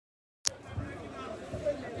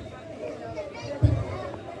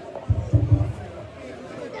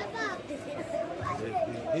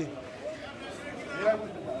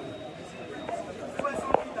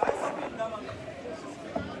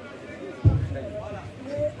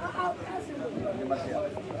Alhamdulillah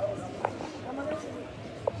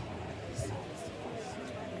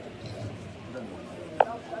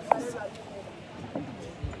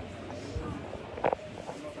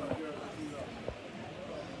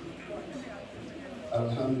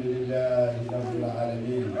Rabbil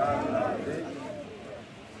Alamin.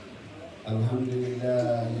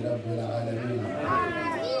 Alhamdulillah Rabbil Alamin.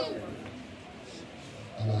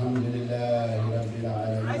 Alhamdulillah Rabbil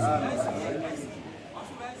Alamin.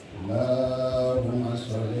 Allahumma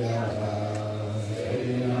salli ala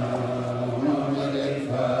sayyidina Muhammad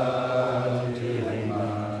al-Fatih lima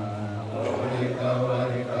ughliqa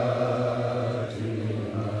wal khatimi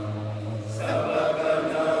lima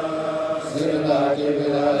sabaqana sirati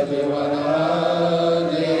bilati wa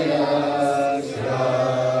hadi ila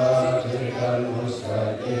siratikal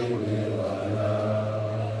mustaqim wa ala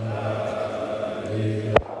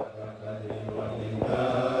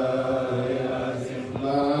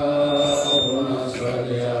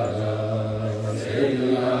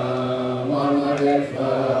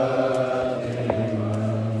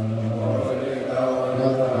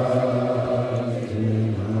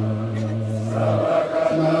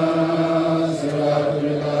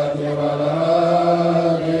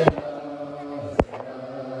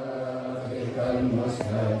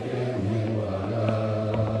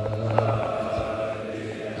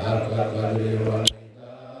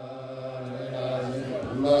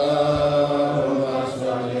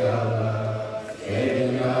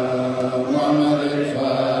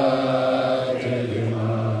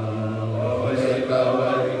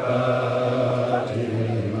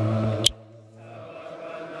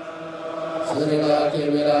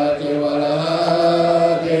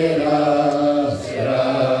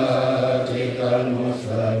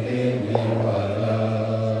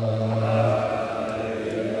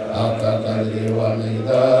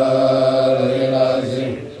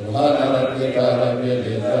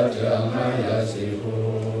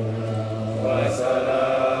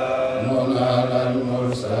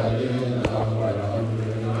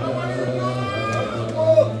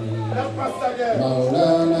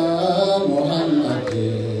Maulana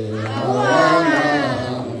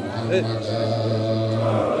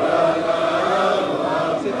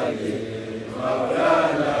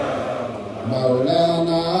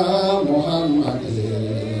Muhammad,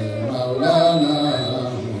 Maulana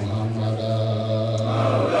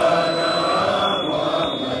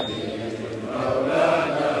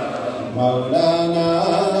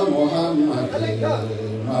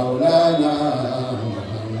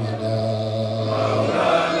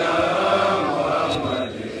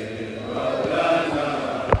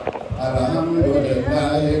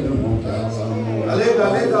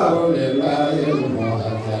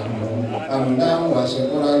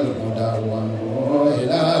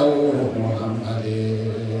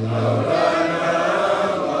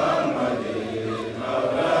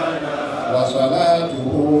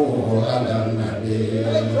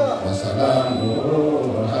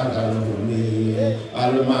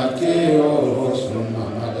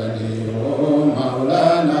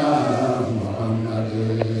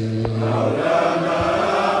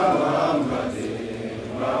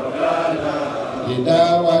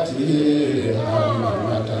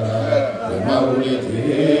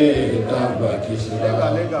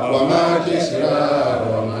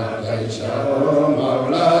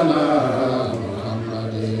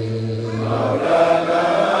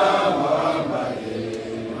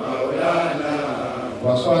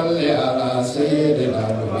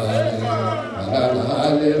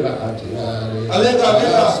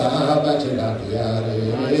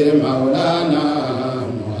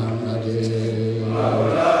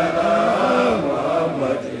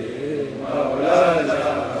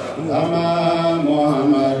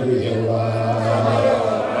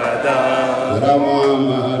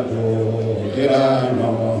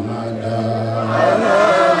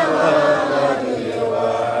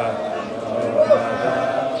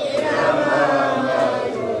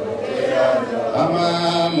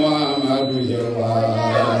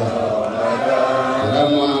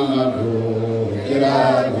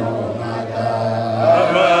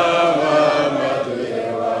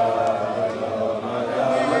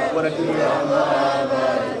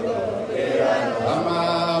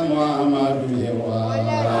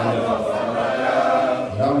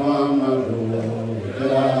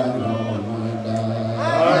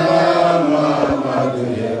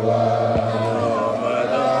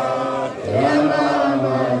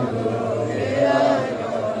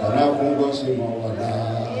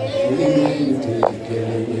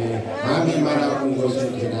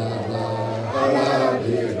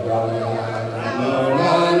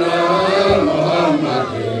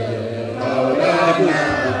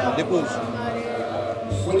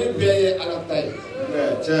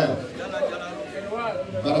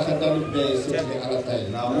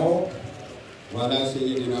وعلى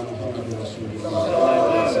سيدنا محمد رسول الله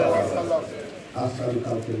أحسن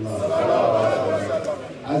خلق الله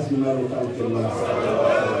أجمل خلق الله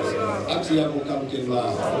أطيب خلق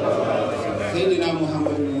الله سيدنا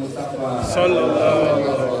محمد المصطفى صلى الله عليه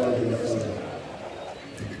وسلم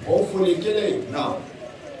أوفني كله نعم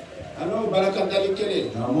أنا بركة دالي كله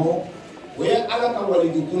نعم ويا على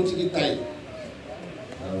كوالي كنت كتاي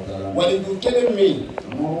walidu kelen min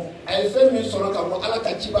a ye fɛn min sɔrɔ ka bɔ ala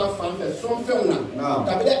ka ciba fan fɛ sɔnfɛnw na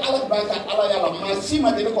kabini ala b'a ka ala yala maa si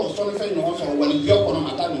ma deli k'o sɔnfɛn ɲɔgɔn sɔrɔ walijuya kɔnɔ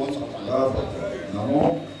ma taa ɲɔgɔn sɔrɔ fana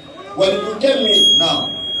walidu kelen min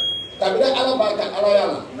kabini ala b'a ka ala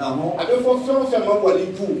yala a bɛ fɔ fɛn o fɛn ma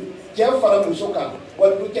waliju cɛ fara muso kan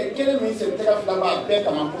walidu kelen min sen tɛgɛ fila b'a bɛɛ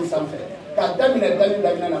kama kun sanfɛ k'a daminɛ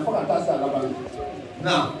daminɛ na fo ka taa se a laban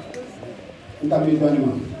na n ta mi dɔɔni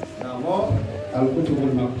ma الكتب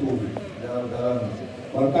المكتوبة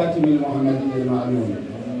والكاتب المحمدي المعلوم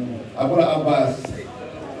أبو العباس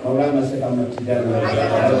مولانا شيخ أحمد تيجاني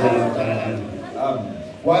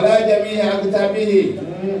وعلى جميع أكتابه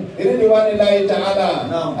برضوان الله تعالى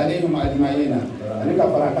عليهم أجمعين أنا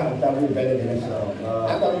كفرك أكتابه بلد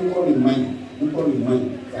أكتب يقول المي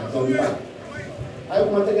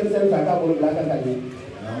أيوة ما تكلم سنة كابول بلاك تاني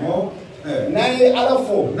ناي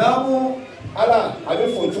ألفو ala a bɛ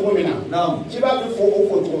fɔ cogo min na ciba bɛ fɔ o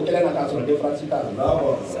fɔ cogo kelen na k'a sɔrɔ différence t'a la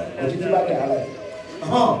o tɛ ciba kɛ ala ye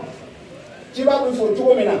ciba bɛ fɔ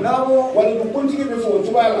cogo min na walidu kuntigi bɛ fɔ o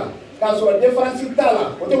cogoya la k'a sɔrɔ différence t'a la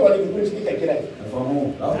o tɛ walidu kuntigi kɛ kira ye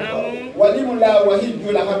walimu la wa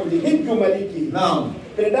hijju la habili hijju maliki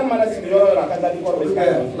président mana sigi yɔrɔ yɔrɔ a ka dali kɔrɔ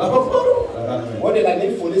o de la ni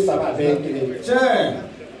foli saba a bɛɛ ye kelen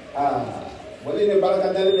wali ni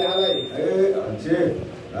baraka dali bɛ ala ye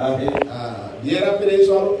biera pere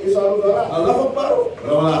isoro dora Allah akbar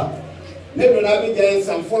ne do na bi jay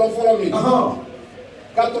sam folo mi 94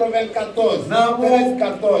 14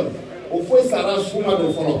 o foi sara suma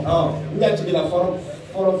do folo nya ti la folo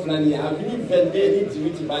flani a bi 22 ni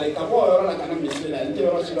 18 bale ka bo yoro la kana misila ni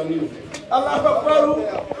yoro silo ni Allah akbar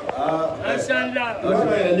inshallah no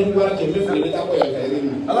ni ngora ke mi fele ta ko ya ka ni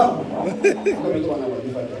Allah ko mi to na wa di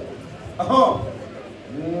fa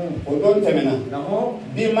o don tɛmɛna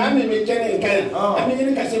bi maa min bɛ kɛnɛ in kan an bɛ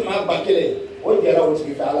ɲini ka se maa ba kelen o jɛra o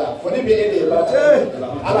tigi fɛ ala fo ne bɛ e de ye bara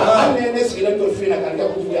ala hali ni ne sigilen to fi na kan kɛ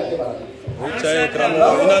kufu ya tɛ bara a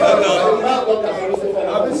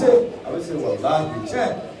bɛ se walahi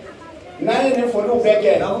n'an ye nin foliw bɛɛ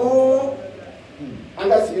kɛ an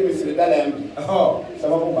ka sigi misiri da la yan bi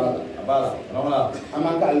sababu b'a la an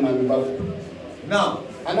b'an ka alimami ba fo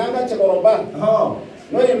a n'an ka cɛkɔrɔba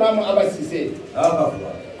n'o ye Imam ABBAH CISSE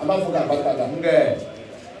an b'a fɔ k'a barika da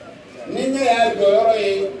ni ɲɛ y'a jɔyɔrɔ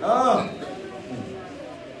ye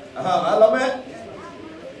a lamɛn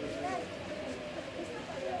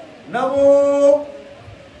namu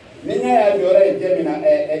ni ɲɛ y'a jɔyɔrɔ ye jɛ min na ni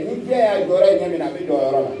jɛ y'a jɔyɔrɔ ye ɲɛ min na a bɛ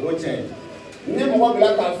jɔyɔrɔ la o tiɲɛ ni mɔgɔ bila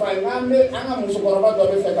k'a fɔ a ye an ka musokɔrɔba dɔ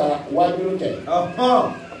bɛ fɛ ka wajibi kɛ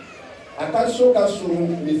a ka so ka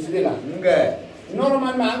surun misiri la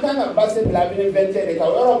normalement an kan ka base bila bini 20 de ka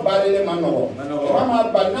yɔrɔ baaralen ma nɔgɔ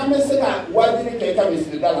mama ba n'an bɛ se ka wajibi kɛ i ka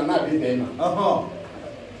misiri da la n'a bɛ bɛn ma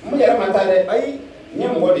mun yɛrɛ ma taa dɛ ayi n ye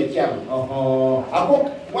mɔgɔ de kɛ a ko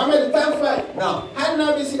Mohamed taa fɛ hali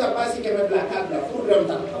n'a bɛ se ka base 100 bila k'a bila furu dɔ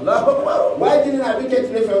ta wajibi na a bɛ kɛ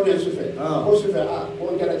tile fɛ ou bien su fɛ ko su fɛ ko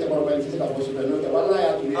n kɛra cɛkɔrɔba in tɛ se ka bɔ su fɛ n'o tɛ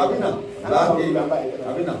walahi a tun bɛ a bɛ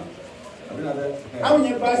na dɛ anw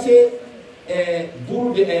ye base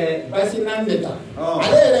buru de basi nan de ta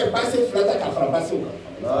ale yɛrɛ basi fila ta ka fara basiw kan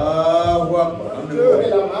Allahu akbar o de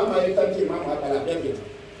la maa maa ye tanti maa maa bala bɛɛ kɛ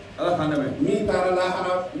ala k'an dɛmɛ min taara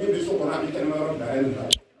lahara min bɛ so kɔnɔ a bɛ kɛnɛma yɔrɔ bila yen nɔ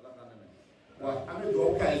wa an bɛ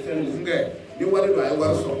dugawu k'a ye fɛn min kɛ ni wari don a ye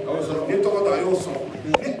wari sɔrɔ ni tɔgɔ don a y'o sɔrɔ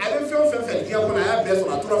ni ale fɛn o fɛn fɛ diɲɛ kɔnɔ a y'a bɛɛ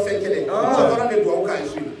sɔrɔ a tora fɛn kelen o dɔrɔn de dugawu k'a ye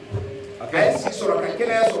su a ye si sɔrɔ ka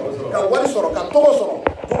kɛnɛya sɔrɔ ka wari sɔrɔ ka tɔgɔ sɔrɔ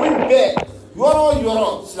dugu in bɛɛ yɔrɔ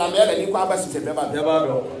yɔrɔ silamɛya la ni ko ABBAH CISSE bɛɛ b'a dɔn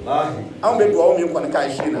anw bɛ dugawu min kɔni k'a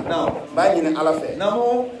ye su in na b'a ɲini ala fɛ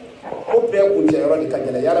ko bɛɛ kuncɛ yɔrɔ de ka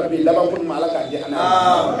gɛlɛn ya rabbi laban ko ɲuman ala k'a di an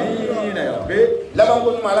laban ko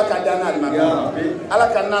ɲuman ala k'a di an alimami ala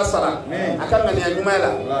ka n'a sara a ka ŋaniya ɲuman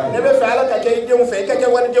la ne bɛ fɛ ala ka kɛ i denw fɛ i ka kɛ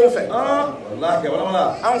walidenw fɛ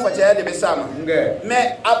anw facɛya de bɛ s'a ma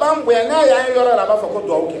mais a b'an bonya n'a y'an ye yɔrɔ la a b'a fɔ ko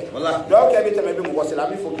dugawu kɛ bɛ tɛmɛ i bɛ mɔgɔ sera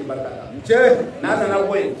an bɛ fɔ k'i barika da n'a nana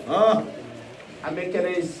bɔ yen an bɛ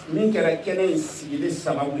kɛnɛ min kɛra kɛnɛ in sigili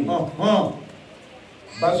sababu ye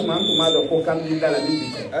Bassoum an tun b'a dɔn ko kan b'i da la ni bi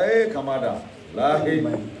tɛ kamada lahi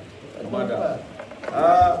kamada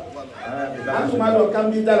an tun b'a dɔn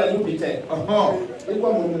kan b'i da la ni bi tɛ i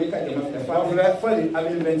ko mun ka jama fɛ fɔli a bɛ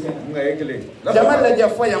 21 jama lajɛ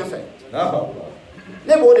fɔ yan fɛ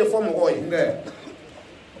ne b'o de fɔ mɔgɔw ye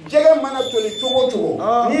jɛgɛ mana toli cogo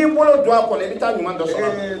cogo n'i bolo don a kɔnɔ I bɛ taa ɲuman dɔ sɔrɔ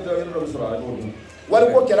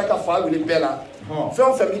wari ko kɛra ka fa wuli bɛɛ la fɛn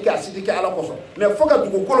o fɛn b'i kɛ a si tɛ kɛ Ala kosɔn mais fo ka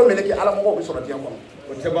dugukolo meleke Ala mɔgɔw bɛ sɔrɔ diɲɛ kɔnɔ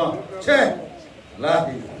o tɛ ban tiɲɛ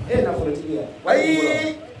lahi e ye nafolotigi ye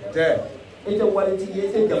ayi tɛ e tɛ waritigi ye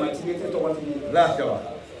e tɛ jamatigi ye e tɛ tɔgɔtigi ye lahi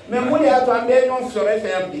mais mun de y'a to an bɛ ɲɔgɔn sɔrɔ e fɛ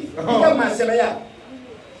yan bi I ka maasɛbɛya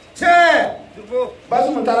tiɲɛ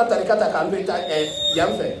Bassoum taara tarika ta k'an to yan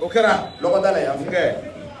fɛ o kɛra lɔgɔda la yan fɛ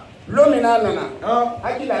lo min n'a nana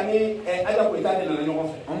hakili ani Aja Koyita de nana ɲɔgɔn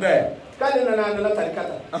fɛ k'ale nana tarika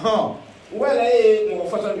ta n ko yɛrɛ ye mɔgɔ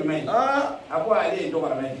fɔsɔn jumɛn ye a ko ale ye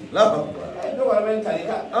dɔgɔrama ye dɔgɔrama ye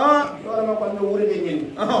tarika dɔgɔrama kɔni bɛ wuri de ɲini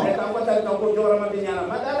mais k'an ko tarika ko dɔgɔrama bɛ ɲana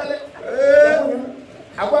ma da la dɛ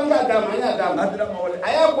a ko an k'a d'a ma an y'a d'a ma a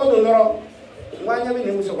y'a ko don yɔrɔ n ko an ɲɛ bɛ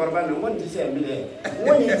nin musokɔrɔba nin n ko nin tɛ se yan bilen n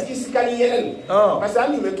ko nin tigi sikali yɛlɛ nin parce que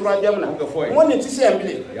an tun bɛ troisième na n ko nin tɛ se yan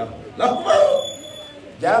bilen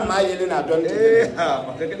jaa maa yelen n'a dɔn tɛ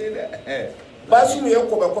Bassoum ye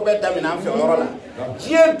kɔbɛ daminɛ an fɛ o yɔrɔ la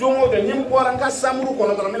diɲɛ don o don ni n bɔra n ka samuru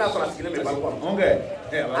kɔnɔ dɔrɔn n bɛna sɔrɔ a sigilen bɛ balcon kɔnɔ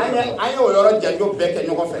an ye o yɔrɔ janjo bɛɛ kɛ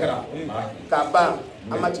ɲɔgɔn fɛ k'a ban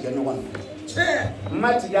an ma tigɛ ɲɔgɔn na n ma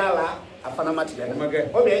tigɛ a la a fana ma tigɛ na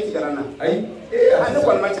o bɛ e tigɛra n na ne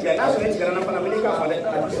kɔni ma tigɛ n'a sɔrɔ e tigɛra n na fana bɛ n'i k'a fɔ dɛ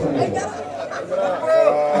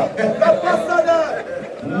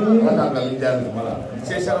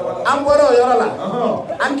an bɔra o yɔrɔ la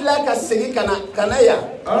an tila ka segin ka na yan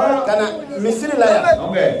ka na misiri la yan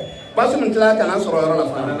Bassoum tila ka na sɔrɔ yɔrɔ la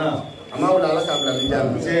fana a ma wuli Ala k'a bila ni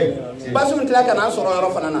jaabi Bassoum tila ka na sɔrɔ yɔrɔ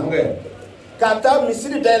fana na k'a taa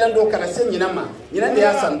misiri dayɛlɛn don ka na se ɲinan ma ɲinan de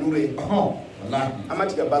y'a san 5 ye a ma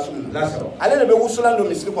tigɛ Bassoum na ale de bɛ wusulan don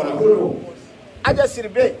misiri kɔnɔ Aja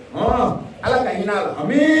Siribe Ala ka hinɛ a la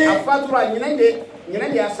a fatura ɲinan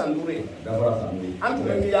de y'a san 5 ye an tun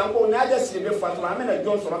bɛ miiri an ko ni Aja Siribe fatura an bɛna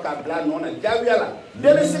jɔn sɔrɔ k'a bila a nɔ na jaabiya la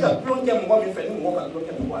bɛɛ bɛ se ka tulon kɛ mɔgɔ min fɛ ni mɔgɔ ka tulon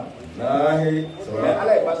kɛ mɔgɔ la mais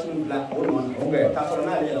Ala ye Bassoum bila o nɔ na k'a sɔrɔ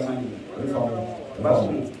n'ale yɛrɛ ma ɲini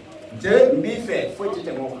Bassoum n b'i fɛ foyi tɛ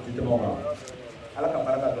tɛmɛ o kan Ala ka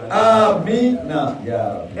barika don amina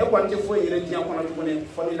ya rabbi e kɔni tɛ foyi yɛrɛ diɲɛ kɔnɔ tuguni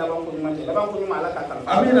fɔ ni laban ko ɲuman tɛ laban ko ɲuman Ala ka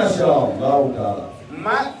kalifa amina inshallah taala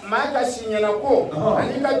maa ka si ɲɛna ko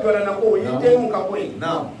ani ka jɔrɛna ko o y'i denw ka ko ye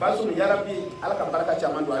Bassoum ya rabbi Ala ka barika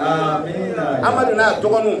caman don amina Amadu n'a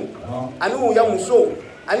dɔgɔninw ani u ya musow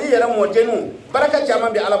ani yɛrɛ mɔdenninw barika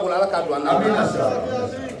caman bɛ Ala bolo Ala k'a don an na amina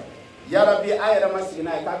ya rabbi a yɛrɛ ma sigi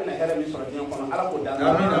n'a ye k'a bɛna hɛrɛ min sɔrɔ diɲɛ kɔnɔ Ala k'o dan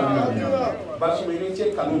Bassoum i ni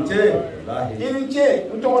ce kanu na i ni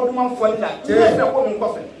ce n tɔgɔ duman fɔli la i bɛ fɛ ko min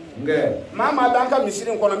kɔfɛ maa maa b'an ka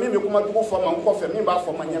misiri kɔnɔ min bɛ kuma jugu fɔ ma n kɔfɛ min b'a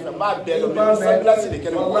fɔ ma ɲɛfɛ n b'a bɛɛ dɔn n bɛ sabila siri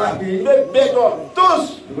kɛnɛ n bɛ bɛɛ dɔn tous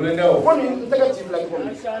komi n tɛgɛ ci fila cogo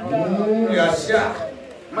min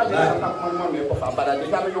ma deli ka kuma ɲuman mɛn kɔfɛ abada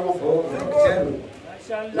depuis an bɛ ɲɔgɔn fɔ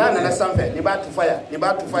n'a nana sanfɛ ni b'a tufa yan ni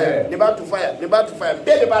b'a tufa yan ni b'a tufa yan ni b'a tufa yan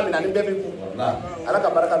bɛɛ de b'a minɛ ni bɛɛ bɛ ku Ala ka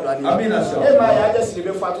barika don a ni e m'a ye Aja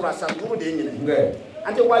Siribe fatura a san 5 de ye ɲinɛ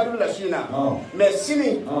an tɛ wajibi la su in na mais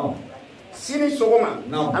sini sɔgɔma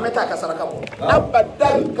an bɛ taa ka saraka bɔ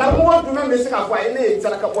abadan karamɔgɔ jumɛn bɛ se k'a fɔ a ye ne ye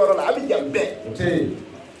saraka bɔ yɔrɔ la a bɛ jɛ bɛɛ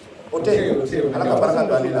o tɛ Ala ka barika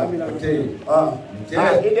don a ni la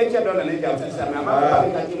i denkɛ dɔ nana i jan sisan mais a ma fɔ k'ale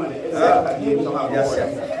ka d'i ma dɛ e bɛ se ka di ye sɔn ka bɔ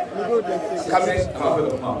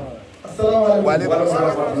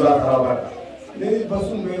ne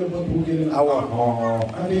Bassoum bɛ bɔ dugu kelen na awɔ an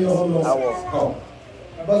bɛ ɲɔgɔn dɔn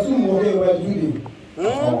Bassoum mɔkɛ ye wajibi de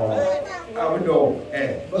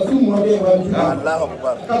Bassoum mɔkɛ ye wajibi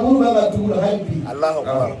kaburu b'a ka dugu la hali bi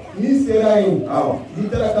n'i sera yen n'i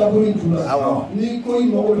taara kaburu in tu la n'i ko i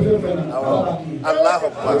mago bɛ fɛn fɛn na Ala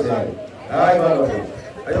b'a k'i ye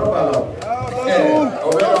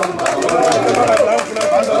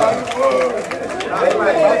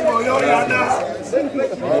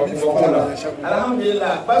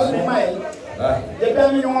alhamdulillah Bassoum ma ye depuis an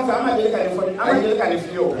bɛ ɲɔgɔn fɛ an ma deli ka nin fɔ an ma deli ka nin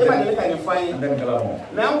f'i ye o e ma deli ka nin f'an ye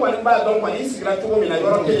mais an kɔni b'a dɔn kɔni i sigira cogo min na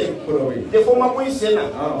yɔrɔ kelen defo ma bɔ i sen na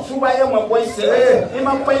subaya ma bɔ i sen na i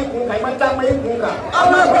ma pan i kun kan i ma taama i kun kan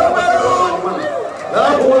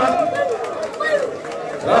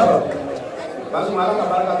Bassoum Ala ka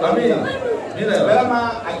barika don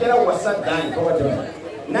vraiment a kɛra wasa dan ye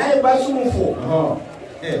n'a ye Bassoum fo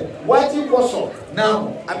waati kosɔn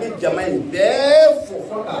an bɛ jama in bɛɛ fo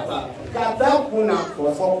fɔ k'a ban k'a da kun na k'o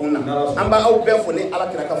fɔ kun na an b'aw bɛɛ fo ni Ala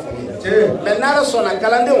kira ka foli ye mais n'Ala sɔnna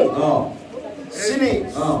kalandenw sini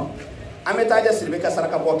an bɛ taa Aja Siribe ka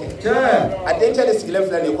saraka bɔ kɛ a dencɛ de sigilen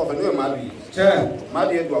filɛ nin ye kɔfɛ n'o ye Madu ye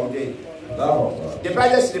Madu ye duwawuden ye de pas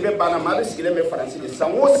de SILEBRATION bana malu sigile me faransi de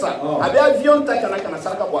sangosa abi avion ta kana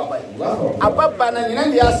saraka bo abai aba bana ni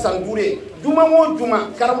nandi ya sandure duma mo duma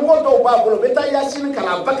karamo do ba bolo beta yasin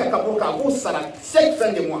kana baka kabur ka bu sara 5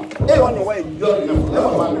 fin de mois e onyo wa yor na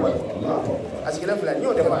ba asigile fla ni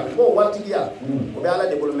o de ba ko wati ya o be ala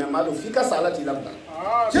de bolo me malu fika salati labda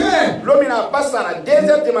l'omina basara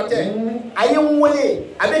 2h du matin ayem wole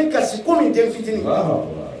avec kasi komi dem fitini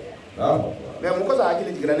mais mon cause a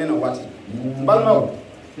akili tigirane na wati balma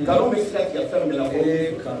kanu be sika ti affaire la ko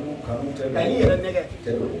kanu kani yere nege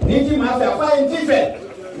ni ti ma fa fa en ti fe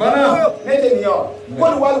bana nete ni yo ko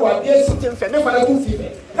wal wa bien si tem fe ne fala ku fi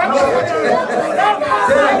fe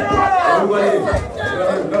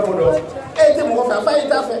ete mo fa fa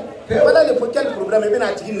ita fe wala le pour quel problème be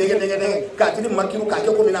na tigi nege ka tigi makiru ka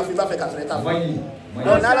ke ko mina fi ba fe ka treta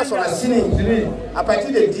donc nala sona sini à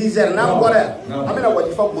partir de 10h na bora amena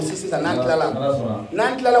wadifa bosisi sa na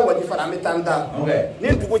klala wadifa na metanda ni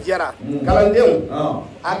dugo jara kalandeu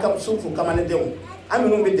aka sufu kamane deu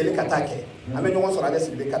amenu be dele katake ame nyongo sora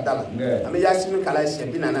desi be kadala ame yasimi kala she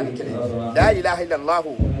binana ni kele la ilaha illallah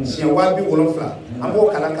she wabi wolofla ambo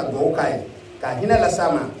kala ka do kai ka hina la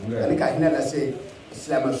sama ani ka hina la se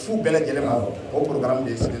islam su bela jelema o programme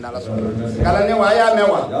de sini na la so kala ne wa ya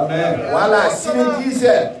mewa wala sini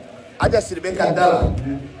 10h aja sirbe kadala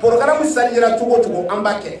programme salira tugo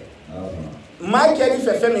ambake ma keri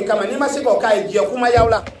fefe min kama ni ma se ko kai je kuma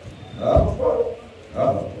yawla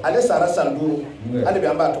ale sara sanduru ale be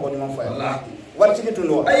amba to ko nyum fa warti ki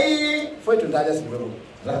tuno ay foi tun taja sirbe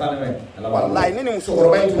wallahi nini musokoro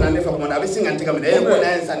bayin tun ne fa ko na be singa ntiga me de ko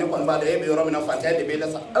na ensa ni kon ba de be yoro mi na fata de be la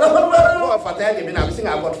sa ko fata de be na be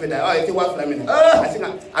singa aport fe da ay ti wa fla mi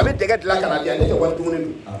asinga abi dega de la kana bi ande te won tumuni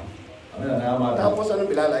du ta ko sanu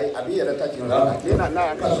bilala ay abi yara ta jino ni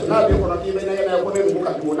na ka so na be ko no ti be na ko ne mu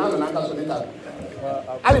ka du na ka so ni ta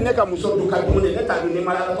ali ne ka muso du ka du ne ta du ni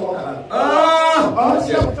mala to ko kana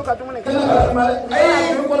si ko to ka du ne kana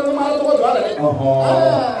ay ko no mala to ko do ala ne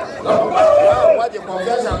moi j'ai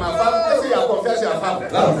confiance à ma femme, est-ce qu'il y a confiance à ma femme?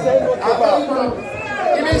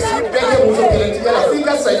 Il est si belle que vous avez la fille qui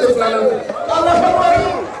a été flanante.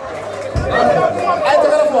 Allez,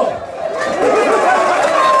 t'as la fois.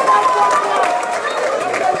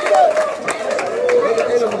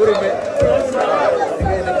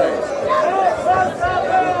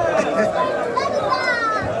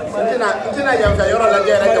 Ntina ya mfa yoro la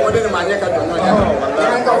gere ka wodi ma nya ka to no ya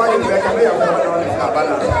ngan ka wani be ka be ya ma no ka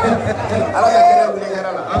bana ala ka kene bu ne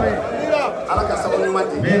la amen ala ka sabu nyuma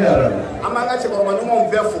ti amma nga ci ko ma nyuma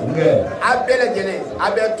be fu abele jene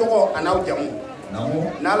abe to anaw jamu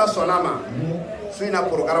na la sonama suina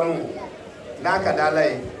programme na ka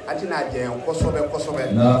dalai atina je kosobe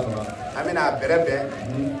amina berebe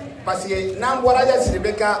parce que na mbora ja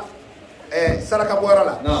siribeka saraka boora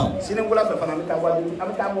la sinin kula fe fana mita wadi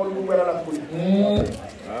amta mo lu wera la kuli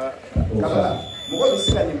kala mo ko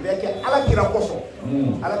sila ni beke ala kira koso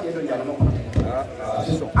ala ke do jana mo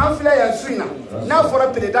an fila ya suina na fora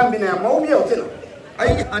president bina ma ubi otena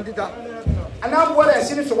ay antita ana boora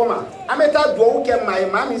sinin sogoma ameta do o ke mai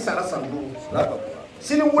mami sara sandu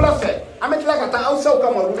sinin wula fe ametla ka ta awsa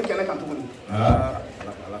ka mo lu ke na kan tuguni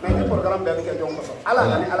mais le programme be ke don koso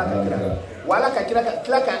ala ani ala ka kira wala ka kira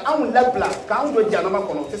ka an labla ka an do janama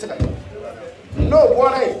kono tese ka no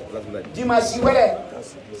bore dimasi wele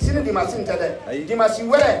sini dimasi ntade dimasi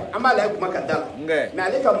wele amala kuma ka dala mais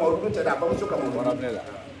ale ka mawludu tada ba muso ka mawludu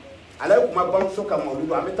ala kuma ba muso ka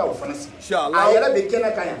mawludu ameta o fanasi inshallah ayala be kena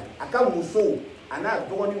kanya aka muso ana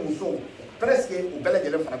dogoni muso presque o bela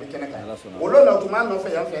jele fana be kena kanya o lo na tuma no fe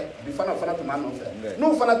ya fe bi fana tuma no fe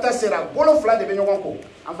no fana ta sera bolo fla de be nyogon ko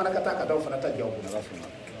an fana ka ta ka daw fana ta jaw ko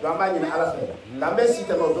Gamba ni ala fe gambe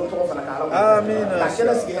sita no don to fana ka ala amin la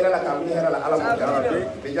kala sigi hera la ka mi hera la ala mo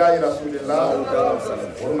bi jayi rasulillah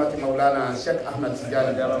hurmati maulana sheikh ahmad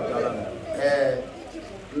tijani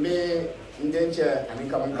me ndenche ani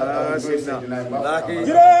kam ka do sedina ba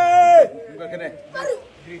jire ngakene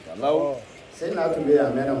Allah senna to be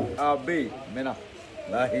amena abi mena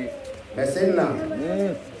lahi senna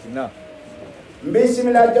na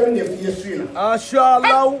Bismillah jamin de fiye suina.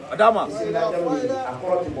 Inshallah adama. Bismillah jamin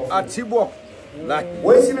akoro ti bo. Atibo. La.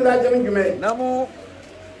 Wo bismillah jamin jume. Namu.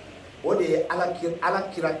 Ode ala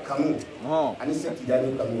kira kanu. Ani se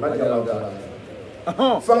tijani kanu radiyallahu ta'ala.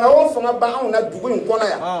 Fanga ba on na dugu in kona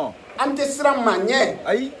ya. Ante sira manye.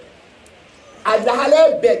 Ayi.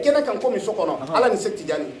 Adahale be kena kan ko mi sokono. Ala ni se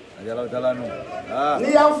tijani. Radiyallahu ta'ala no.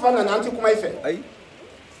 Ni yam fana na anti kuma ife. Ayi.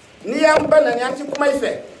 Ni yam bana ni anti kuma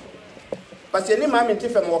ife. Parce que ni ma min ti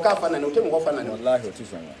fe mo ka fana ni o te mo fana ni wallahi o ti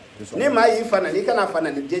fana ni ma yi fana ni kana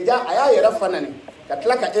fana ni deja aya yera fana ni ka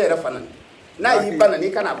tla ka era fana n'a y'i ban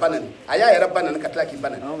nani kana ban nani a y'a yɛrɛ ban nani ka tila k'i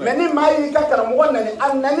ban nani mais ni maa y'i ka karamɔgɔ nani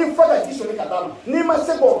a nani fo ka ji soli ka d'a ma n'i ma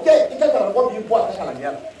se k'o kɛ i ka karamɔgɔ b'i bɔ a ka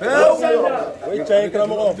kalandenya la o ye tiɲɛ ye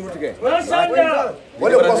karamɔgɔ o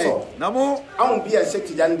de kosɔn anw bi yan se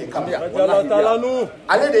Tijani de kama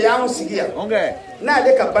ale de y'anw sigi yan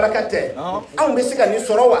n'ale ka baraka tɛ anw bɛ se ka nin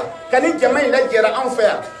sɔrɔ wa ka ni jama in lajɛra anw fɛ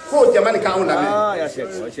yan k'o jama nin k'anw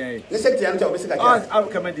lamɛn ni se Tijani tɛ o bɛ se ka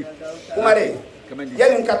kɛ kumare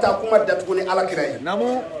yani ka taa kuma datugu ni alakira ye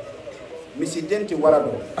misiden tɛ wara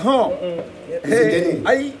dɔn misiden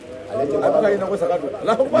ayi ale tɛ wara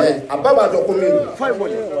dɔn a ba b'a dɔn ko min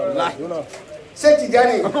don se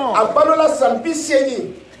Tijani a balola san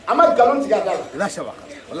 80 a ma nkalon tigɛ a da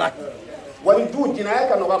la wa ni du jinɛya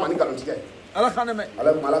ka nɔgɔ a ma ni nkalon tigɛ ala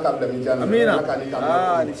ka bila min jana ala ka ni kan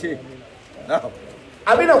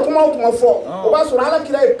a bɛna kuma o kuma fɔ o b'a sɔrɔ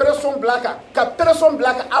alakira ye pression bila a kan ka pression bila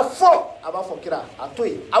a kan a fɔ a b'a fɔ kira a to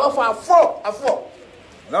yen a b'a fɔ a fɔ a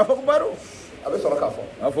bɛ sɔrɔ k'a fɔ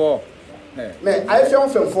a fɔ mais a ye fɛn o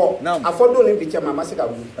fɛn fɔ a fɔ don ni bi cɛ ma a ma se ka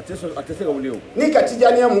wuli a tɛ se ka wuli o ni ka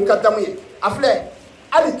tijaniya mun ka damu ye a filɛ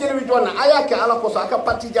hali télévision na a y'a kɛ ala kosɔn a ka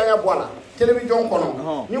partijanya bɔ a la télévision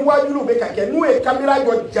kɔnɔ ni wajuliw bɛ ka kɛ n'u ye caméra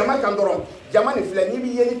jɔ jama kan dɔrɔn jama ni filɛ n'i bɛ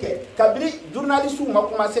yeli kɛ kabini journalistes ma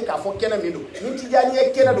commencé k'a fɔ kɛnɛ min don ni tijani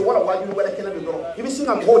ye kɛnɛ don wala wajuli wɛrɛ kɛnɛ don dɔrɔn i bɛ sin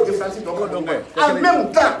ka mɔgɔw différence dɔ kɛ en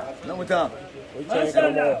même temps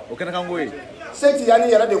o kɛnɛ kan ko ye se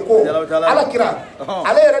Tijani yɛrɛ de ko ala kira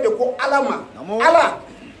ale yɛrɛ de ko ala ma ala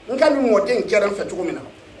n ka nin mɔden kɛra n fɛ cogo min na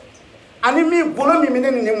ani min bolo min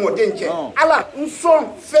minɛ ni mɔden cɛ ala n sɔn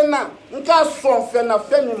fɛn na n k'a sɔn fɛn na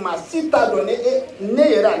fɛn min maa si t'a dɔn ne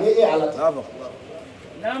yɛrɛ ani e ala ta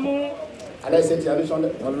ala ye se Tijani sɔn dɛ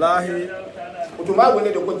walahi o tun b'a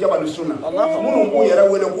wele de ko jabalu sunna minnu b'u yɛrɛ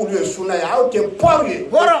wele k'olu ye sunna ye aw tɛ pɔri ye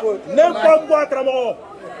ne ko bɔ karamɔgɔ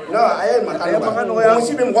non a ye makan nɔgɔya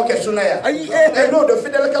musi bɛ mɔgɔ kɛ sunna ya n'o de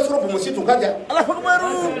fidèle ka sɔrɔ bumusi tun ka jan ala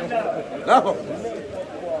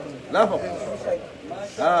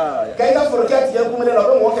k'i ka forokɛ tigɛ kumuni la o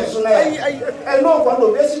bɛ mɔgɔ kɛ sunna ya n'o kɔni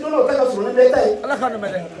don bɛɛ si dɔn o ta ka surun ni bɛɛ ta ye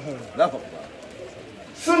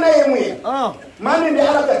sunna ye mun ye maa min bɛ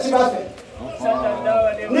ala ka ci b'a fɛ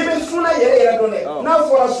n'i bɛ sunna yɛrɛ dɔn dɛ n'a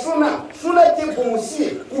fɔra sunna tɛ bumusi ye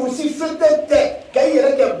kurusi sote tɛ ka i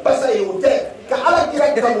yɛrɛ kɛ basa ye o tɛ ka ala kira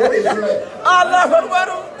ka mɔgɔ de sunna ye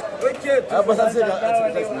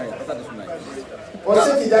o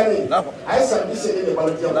se Tijani a ye san 80 de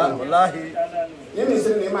balo diɲɛ kɔnɔ ni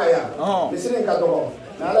misiri ni ma yan misiri ka dɔgɔ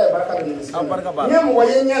n'ala ye barika don misiri ni ye mɔgɔ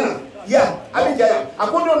ye ɲɛna ya a bɛ jaya a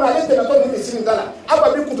ko don ale tɛmɛtɔ ni misiri ta la Abba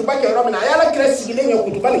bɛ kutuba kɛ yɔrɔ min na a y'ala kira sigilen ye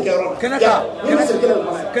kutuba nin kɛ yɔrɔ la ni misiri kelen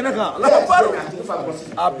kɛnɛ kan ala ka baro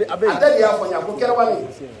a da de y'a fɔ n ye a ko Kɛrawani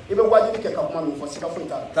i bɛ wajibi kɛ ka kuma min fɔ siga foyi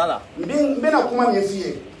t'a la n bɛna kuma min f'i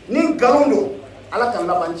ye ni nkalon don ala kan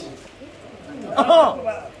laban ci a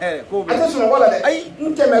tɛ sunɔgɔ la dɛ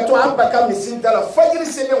n tɛmɛtɔ Abba ka misiri da la fajiri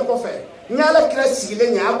selen kɔfɛ n y'ala kira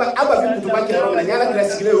sigilen ye Abba bɛ kutuba kɛ yɔrɔ min na n y'ala kira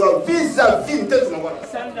sigilen yɔrɔ vis-à-vis n tɛ sunɔgɔ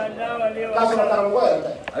la k'a sɔrɔ karamɔgɔ yɛrɛ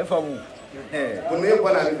tɛ a ye faamu ko nin ye bɔ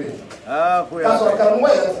n'ale bɛ k'a sɔrɔ karamɔgɔ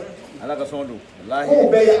yɛrɛ tɛ ala ka sɔn don k'o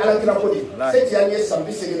bɛɛ ye ala kira ko de se Tijani ye san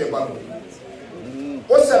 80 de balo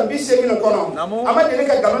o san 80 nin kɔnɔ a ma deli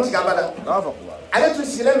ka nkalon tigɛ abada ale tun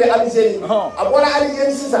sigilen bɛ Alizeri a bɔra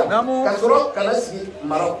Alizeri sisan ka sɔrɔ ka na sigi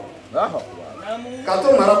Maroc ka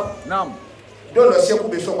to Maroc don dɔ Seku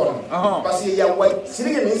bɛ so kɔnɔ parce que yan wa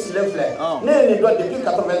Sidiki min sigilen filɛ ne ye nin dɔn depuis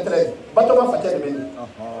 93 Batoma Fakɛ de bɛ nin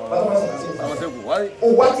Batoma Fakɛ o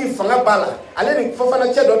waati fanga b'a la ale ni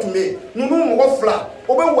Fofana cɛ dɔ tun bɛ yen ninnu mɔgɔ fila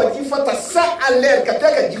o bɛ wajifa ta sans à l'heure ka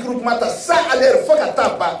taa ka jikuru kuma ta sans à l'heure fo ka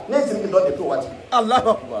taa ban ne ye Sidiki dɔn depuis o waati Alahu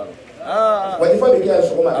Akbar wajifa bɛ kɛ yan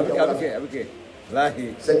sɔgɔma a bɛ kɛ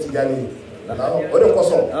lahi se Tijani o de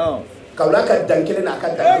kosɔn kawla ka dan kelen n'a ka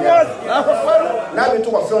dan kelen n'a bɛ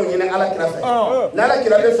to ka fɛnw ɲini ala kira fɛ n'ala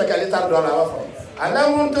kira bɛ fɛ k'ale ta dɔn a la a b'a fɔ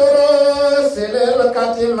alamutoro selel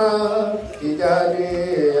katima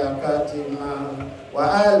Tijani akatima wa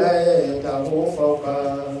ala tahu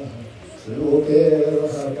fawqa suluke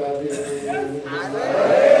hakadi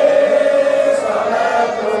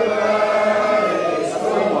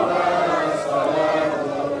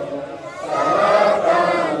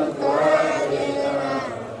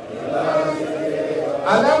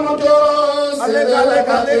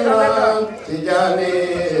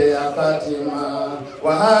Tijani akatima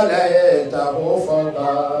wahala yetahu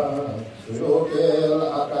fawqa sulukil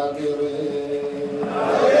akabiri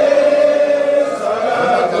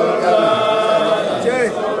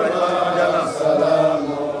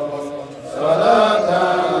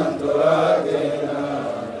salatan turagina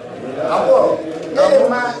Abo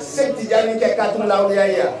ma se Tijani ke katum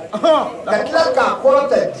lawliya ka tila k'a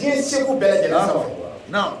kɔrɔta diɲɛ segu bɛɛ lajɛlen sanfɛ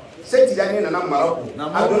se Tijani nana Maroko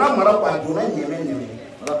a donna Maroko a donna ɲɛmɛ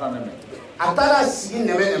a taara sigi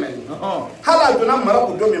nɛmɛ hali a donna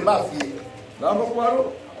Maroko don min b'a f'i ye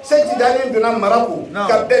se Tijani donna Maroko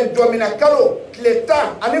ka bɛn dɔmina kalo tile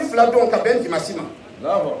 12 don ka bɛn dimanche ma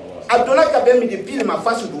a donna ka bɛn midi pile ma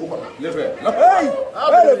face dugu kɔnɔ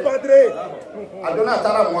a donna a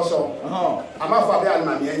taara mɔgɔ sɔrɔ a m'a fɔ a bɛ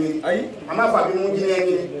alimamiya ɲini a m'a fɔ a bɛ mujiniya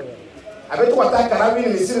ɲini a bɛ to ka taa Karawi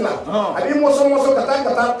misiri la a bɛ mɔsɔn ka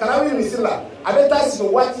taa Karawi misiri la a bɛ taa sigi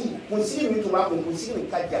waati kunsigi min tun b'a kun kunsigi min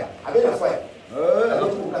ka jan a bɛ na fɔ ye a bɛ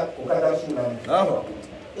tugu o ka darsu la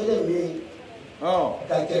ele min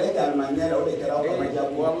ka kɛlɛ kɛ alimamiya la o de kɛra aw ka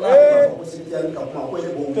majabu ko Tijani ka kuma ko ele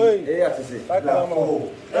b'o a tɛ se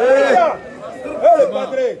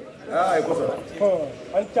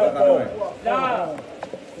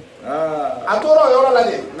a tora o yɔrɔ la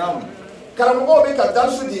de karamɔgɔw bɛ ka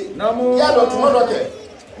darsu di i y'a dɔn tuma dɔ kɛ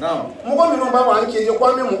mɔgɔ minnu b'a fɔ an k'i ye ko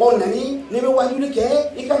an bɛ mɔgɔw nani ne bɛ wajuli kɛ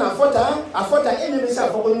i kana fɔ tan e min bɛ se a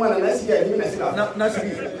fɔ ko ɲuman na n'a sigi yan n'i bɛna se ka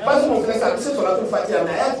Bassoum filɛ sa a bɛ se sɔrɔlatul fatiha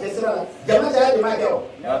mais a y'a tigɛ sira la jama caya de m'a kɛ o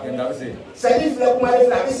sadi filɛ kuma de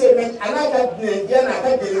filɛ a bɛ se mais a n'a ka diɲɛ n'a ka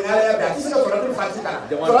deliŋalaya bɛɛ a tɛ se ka sɔrɔlatul fatiha kalan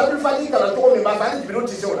sɔrɔlatul fatiha kalan cogo min b'a fɔ hali Jibrilu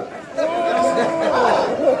tɛ se o la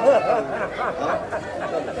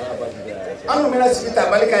an bɛna sigi ta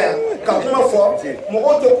barika yan ka kuma fɔ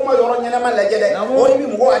mɔgɔw tɛ kuma yɔrɔ ɲɛnama lajɛ dɛ o de bɛ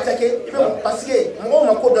mɔgɔw attaquer parce que mɔgɔw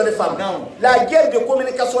ma ko dɔ de faamu la guerre de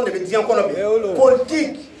communication de bɛ diɲɛ kɔnɔ bi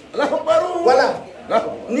politique voilà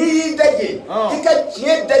n'i y'i daje i ka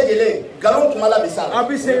tiɲɛ dajelen nkalon kuma la bɛ sa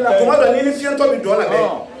tuma dɔ n'i ni fiɲɛtɔ bɛ dɔn na bɛ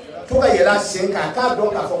to ka yɛlɛ a sen kan k'a dɔn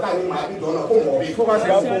k'a fɔ k'ale maa bɛ dɔn na ko mɔgɔ bɛ yen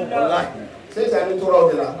sisan ni tora o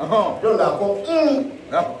de la donc a ko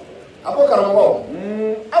a ko karamɔgɔ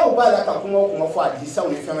aw b'a la ka kuma o kuma fɔ a disaw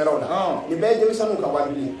ni fɛn wɛrɛw la nin bɛɛ ye denmisɛnninw ka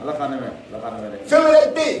wajuli fɛn wɛrɛ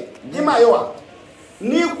bɛ yen i m'a ye wa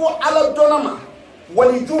n'i ko ala dɔnna ma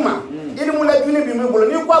waliju ma ilimulajuni bɛ min bolo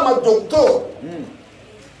n'i ko a ma docteur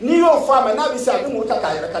n'i y'o fɔ a ma n'a bɛ se a bɛ muru ta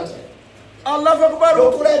k'a yɛrɛ kantigɛ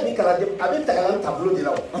docteur bi kalan a bɛ tagalan tableau de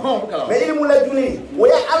la o mais ilimulajuni o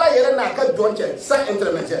ye ala yɛrɛ n'a ka jɔn cɛ sans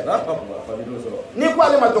intermédiaire n'i ko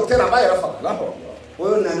ale ma docteur a b'a yɛrɛ faga o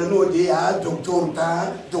ye nana n'o de ye a docteur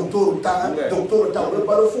ta o bɛ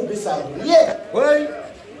balo f'u bɛ sa ye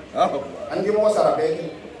an dimɔgɔ sara bɛɛ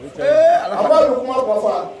kɛ a b'a dɔn kuma bɔ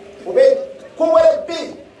fɔ o bɛ ko wɛrɛ bɛ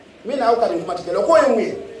yen min n'aw ka nin kuma tigɛ la ko ye mun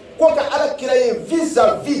ye ko ka ala kira ye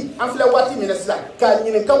vis-à-vis an filɛ waati min na sisan k'a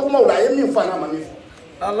ɲininka kumaw la a ye min fɔ n'a ma min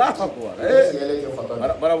fɔ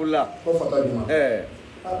barabula ko fɔtɔ ɲuman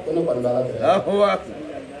ko ne kɔni bɛ ala kɛ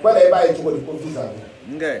wala i b'a ye cogo di ko vis-à-vis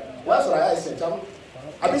o y'a sɔrɔ a y'a ye sɛn caman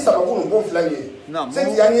a bɛ sabakunu bon fila nin ye se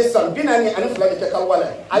Tijani ye san 42 de kɛ kaliwala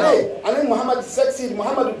ale ani Muhamadu Seksi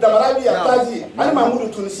Muhamadu Damarawi Atazi ani Mamudu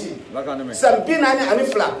Tunisi san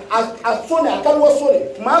 42 a soni a kaliwa soni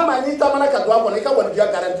maa maa n'i taamana ka don a kɔnɔ i ka walijuya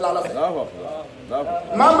garanti la ala fɛ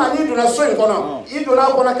maa maa n'i donna so in kɔnɔ i donna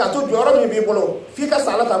a kɔnɔ k'a to jɔyɔrɔ min b'i bolo f'i ka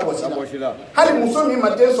sa ala ta bɔsi la hali muso min ma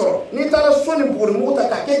den sɔrɔ n'i taara so ni buguri mugu ta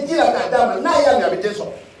k'a kɛ ji la k'a d'a ma n'a y'a min a bɛ den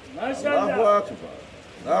sɔrɔ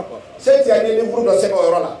se Tijani ye livre dɔ sɛbɛn o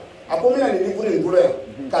yɔrɔ la a ko n bɛna nin livre in bolo yan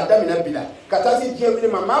k'a daminɛ bi la ka taa se diɲɛ wili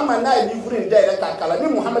ma maa maa n'a ye livre in dayɛlɛ k'a kalan ni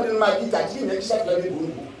Muhamadu m'a di ta a tigi ɲɛ kisɛ 2 bɛ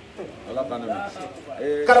duuru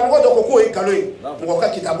karamɔgɔ dɔ ko k'o ye nkalon ye mɔgɔ ka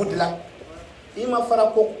kitabu dilan i ma fara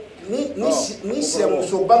ko ni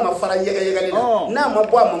sɛmusoba ma fara yɛgɛyɛgɛli la n'a ma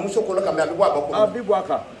bɔ a ma muso kolo kan mɛ a bɛ bɔ a ba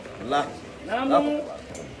kɔnɔ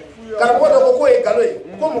karamɔgɔ dɔ ko k'o ye nkalon ye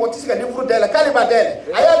ko mɔgɔ tɛ se ka livre dayɛlɛ k'ale b'a dayɛlɛ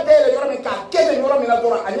a y'a dayɛlɛ yɔrɔ min k'a kɛ yɔrɔ min na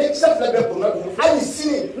dɔrɔn a ɲɛ kisɛ 2 bɛɛ buruna dugu hali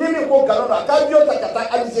sini ni min ko nkalon don a k'a avion ta ka taa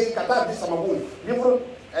Alizeri ka taa di Samabu livre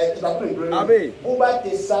kitabu in dulon buba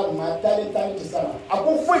tɛ s'a ma talen tɛ s'a ma a ko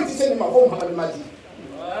foyi tɛ se nin ma fo Muhamadu ma di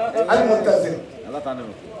hali Montazeri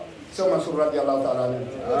Sɛw Mansuru radiyallahu ta'ala anhu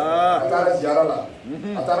a taara ziyara la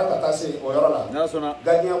a taara ka taa se o yɔrɔ la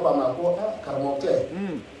gardien ko a ma ko karamɔgɔkɛ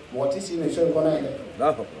mɔgɔ tɛ si nin so in kɔnɔ yen dɛ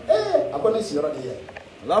a ko ne siyɔrɔ de ye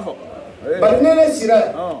bari ni ne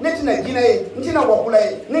sira ne tɛna jinɛ ye n tɛna wakula ye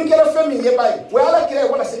ni n kɛra fɛn min ye b'a ye o ye ala kira ye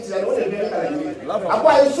wala se Tijani o de bɛ ne ka laɲini a ko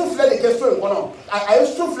a ye su 2 de kɛ so in kɔnɔ a ye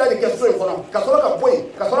su 2 de kɛ so in kɔnɔ ka sɔrɔ ka bɔ yen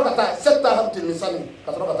ka sɔrɔ ka taa sɛta hamti misani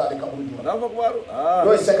ka sɔrɔ ka taa ale kaburu di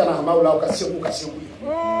n'o ye sɛkana hamaw ka segu ye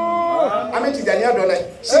an bɛ Tijaniya dɔn dɛ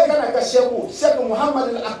sɛkana ka sɛku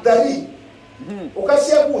Muhamadu Akdari o ka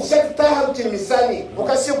sɛku sɛta hamti misani o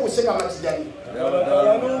ka sɛku sɛka ma Tijani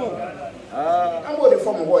an b'o de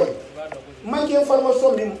fɔ mɔgɔw ye manque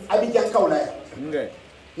information min Abidjan kaw la yan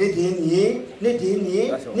ne de ye nin ye ne de ye nin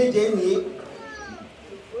ye ne de ye nin ye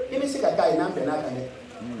i bɛ se ka k'a ye n'an bɛnna kan dɛ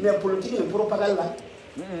mais politique ni propagande la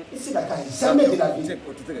Ici, la caille, jamais de la vie.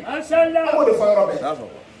 On de faire Robert.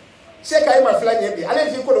 C'est quand il m'a flâné.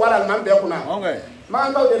 Allez, je peux voir l'allemand bien qu'on a.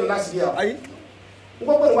 Manga de la Nasia.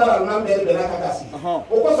 On peut voir l'allemand bien de la Cadassi.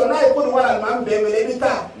 Au cours de l'année, on peut voir l'allemand bien de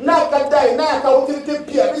l'État. N'a qu'à taille, n'a qu'à autorité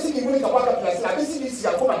pire. Mais si vous voulez qu'on va placer la décision ici, à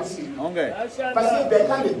quoi ici. Parce que ben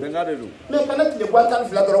mais quand tu les vois tant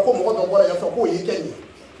de la drogue, comme on voit, il y a beaucoup de Kenya.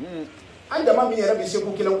 And the mammy era bise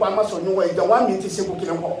ku kilen kwa maso nyo e da wa mi ti se ku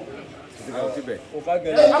kilen ko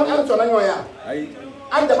am to na nyo ya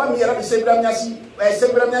and the mammy era bise bra nyasi se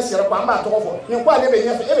bra nyasi ra kwa ma to fo ni kwa le be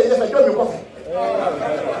nyefe e be nyefe do mi ko fe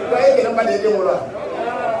ba e ke namba de de mo la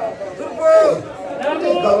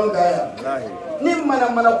galon da ya ni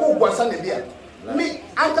mana ko gwasa ne bia mi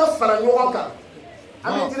aka fara nyo ka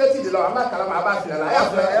am direct de la ma kala ma ba fila la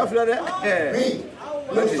ya fila oui.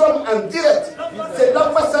 Nous sommes en direct. C'est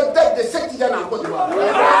l'ambassadeur de cette TIJANI en Côte d'Ivoire.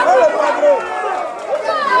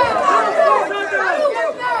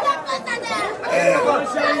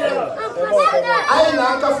 Aïna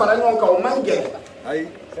aka faranyon ka o mangel.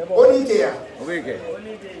 Onitea.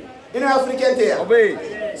 Ina africain tea.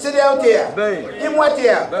 CDAO tea. Imwa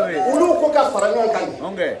tea. Ulu ko ka faranyon kan.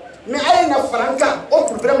 Mais aïna faranka au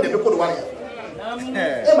problème de Côte d'Ivoire.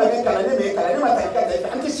 E ma ne kala ne ma ta ka ta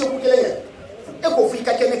anti se ku kele. E ko fi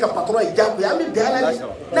ka kene ka patron e jabu ya mi bela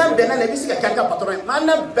na bena na bisi ka ka patron na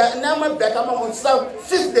ma be ka ma on ça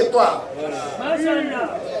fils de toi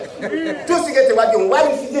tout ce que tu vas dire on va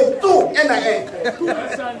décider tout un à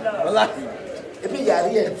un wallahi et puis il y a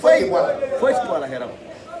rien faut la hera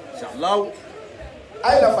inshallah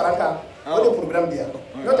ay la faraka o de problème dia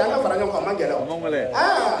no ta na faraka ko mangela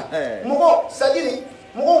mugo sadiri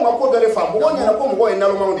mugo mako dole fa mugo nyana ko mugo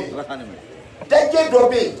enalo mawde Dajé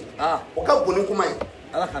dobe o ka boni kuma yi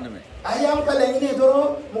ala kaname ayam kala ngini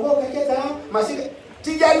doro mugo ka keta masika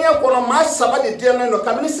Tijani ko no ma saba de dena no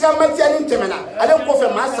kamini siga matiani temena ale ko fe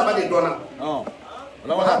ma saba de dona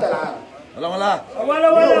wala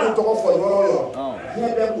to ko fo yoro ni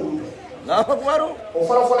be ko la ko waru o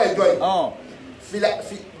fara joy fila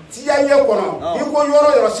Tijani ko no iko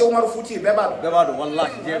yoro se Umar Futi be ba do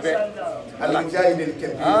wallahi jebe al mujahid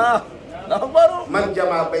al kabir man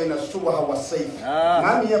jama bayna subha wa sayf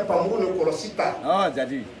mami ya pamunu ko sita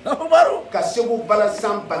jadi ka segu bala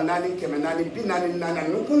sam banani kemenani binani nana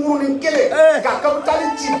nguru ni kele ka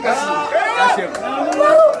kapitali ci kasi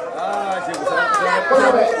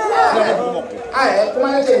kuma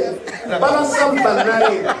ne bala sam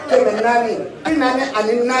banani kemenani binani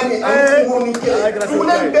ani nani nguru ni kele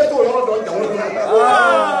kuna beto yoro do jawu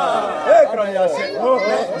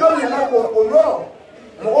doni na ko yoro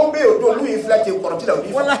mo be o do lu inflate koroti la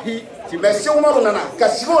wi wallahi ti be se umaru nana ka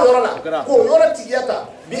sigo yoro la ko yoro tigiyata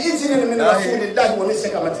bi izini min rasulillahi wa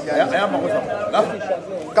misaka matiyani ya ma ko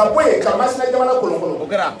ka boye ka masna jamana kolon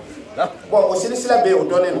okara bo o silisila be o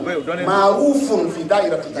donen ma'rufun fi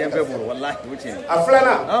da'irati jembe bo wallahi wuce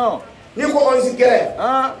aflana ni ko on zikere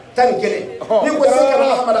tan kele ni ko sikara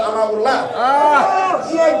ahmad amawullah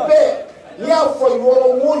jembe ni afo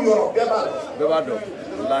yoro wo yoro be ba do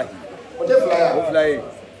wallahi o fly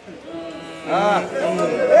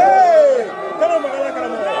hey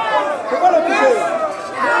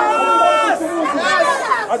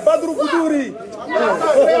البدر قدوري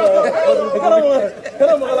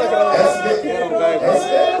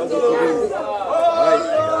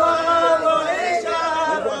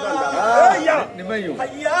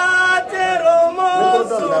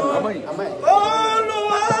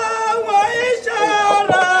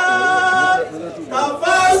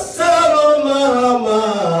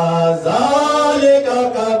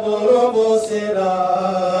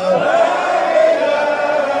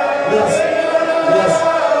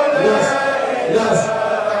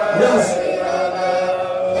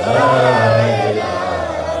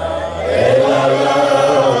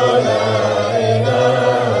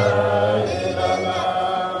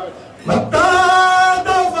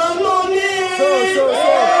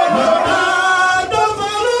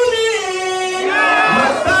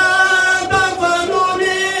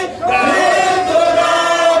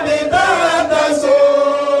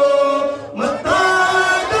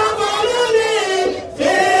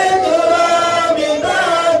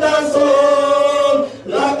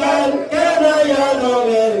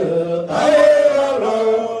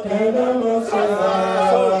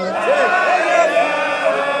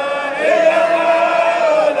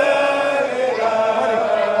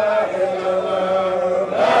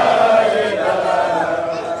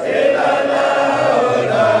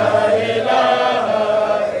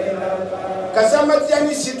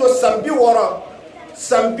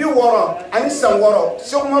sambi woro ani san woro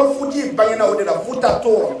se Umar Futi bangena o de la futa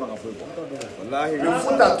to le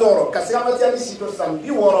futa toro kasi amati ani sito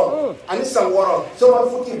sambi woro ani sangworo so ma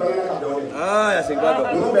futi bangana ka dole ya singado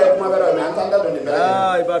no be kuma bera na antanda do ne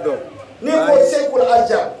bera ibado ni ko sekul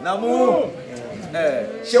HADJA namu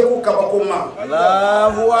sheku kabakoma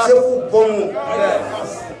Allahu akbar sheku bomu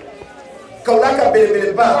kaulaka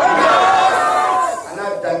belebele ba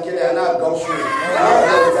ana dankele ana gausu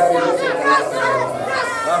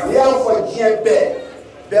ya fo jiebe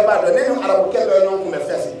beba do ne arabu kelo non ko me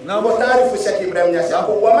fesse ko taarifu Cheikh Ibrahim Niass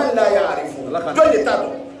ko waman la ya'rifu do de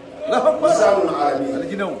tato la hokko zamun arabi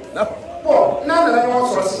aljinaw la bon nana na no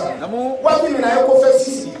so sa namu wati mina ko fe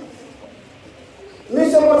sisi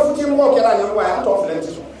ni se mo futi mo kera nyan wa to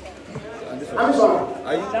flenti so ami so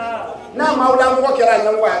ayi na mawla mo kera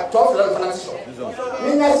nyan wa to flenti so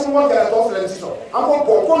ni nya si mo kera to flenti so ambo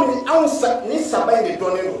bo ko ni ansa ni sabai de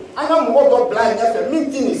donelo anga mo do bla nya fe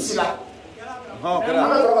minti ni sila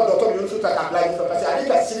أنا أقول دكتور يوسف تكابلاي فبس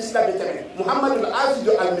عليك السلسلة بتمنى محمد العزيز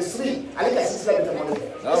المصري عليك السلسلة بتمنى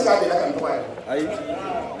إيش هذا اللي كان تقول أي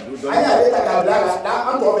أنا عليك تكابلاي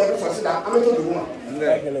لا أنت هو بيرفع سيدا أما تدوما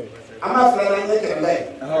أما فلان يكمل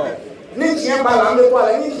نيجي يا بالا أما تقول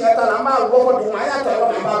نيجي يا تانا أما هو دوما يا تانا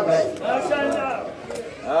أما بلاي ما شاء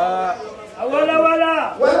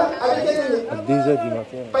الله ولا عليك الديزا دي ما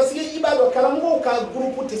فيها بس يبغى كلامه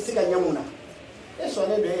كجروب تسيجا نيمونا eso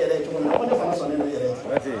ne be yere to na ko fa na so ne be yere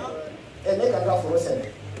e ne kan ka foro sene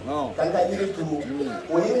kan ka yiri turu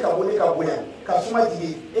o yiri ka bole ka boya ka suma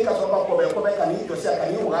jigi e ka so ba ko be ka ni to sia ka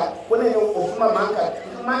ni wa ko ne o fuma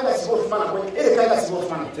manga si o fuma na ko e kan ka si o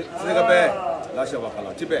fuma se ga be la shaba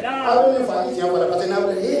kala tibe alo ne fa ti wala pa na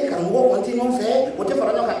wala e kan mo continue fe o te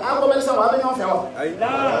fara no ka a ko me sa wa be no fe wa ai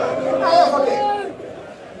ai fa ke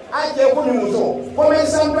aje ko ni muso ko men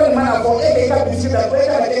sample mana ko e ka bisita ko e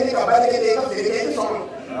ka ke ka ba ke ka fe ke so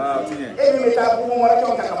tinye e mi meta ko mo ra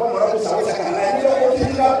ko ka ko mo ra ko sa wa ka na ni ko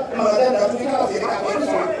ti ka ma da da ti ka fe ka ko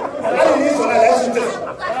so ai ni so na la su te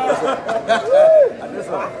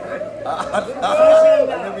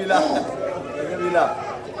nabila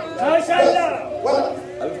mashallah wala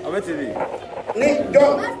abetiri ni do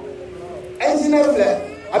engineer fle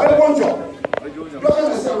abe bonjo do ka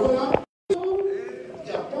na sa ko na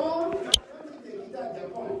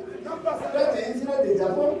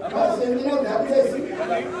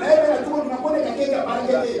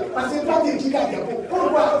parce que toi tu dis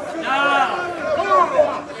pourquoi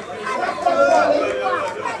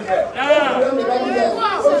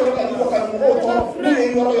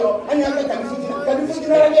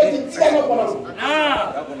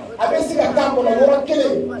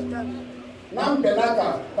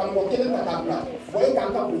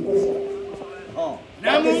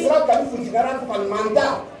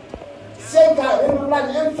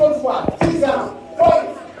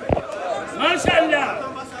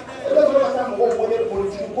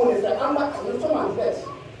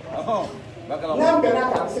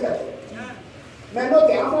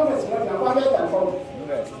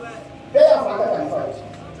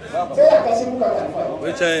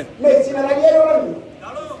mais si na la yero ni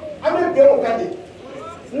ame be o kade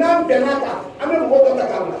na benaka ame mo to ta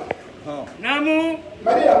kamla namu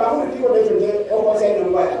mari ya mamu ti ko de je o ko se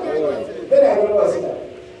no ba be na no wa sita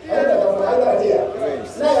ala ta fa ala ta ya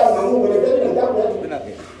na ya mamu be be na ta ko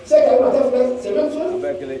se ka ma ta fa c'est même chose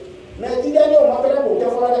mais TIJANI o ma pele ko te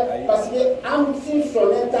fa parce que am si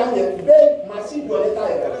sonne ta ye be ma si do le ta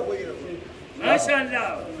ye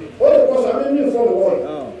machallah o ko so ame mi fo mo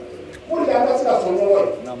pour que anga sika son mo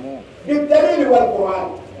namu bi dalil wal Qur'an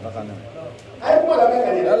ay ko la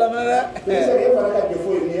meka ni la mera c'est que fara ka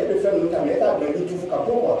defo ni e be fe no ta meta be ni tufu ka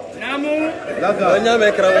poko namu la nya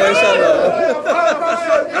me kra wa inshallah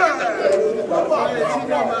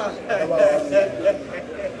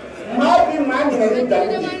ma bi ma ni ni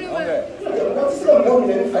dalil ko ti so mo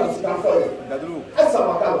ni fa ti ta fo dadru asa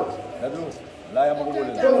makala dadru la ya mo ko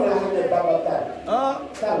bole ko na ni baba ta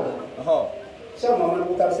kala Chama mama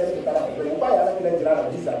botar certo que para que o pai ela queria tirar a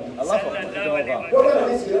visa. Allah Eu quero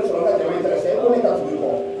ver se eu sou uma jovem interessante, eu nem tá tudo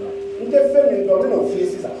bom. Não tem fêmea do não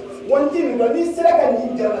fez isso. One thing do nem será que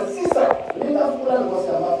nem já na sisa, nem na fura no você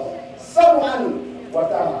amava. Someone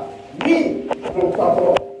wata me no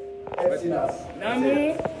papo. É sinas.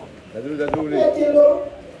 Namu. Dadru le. É tilo.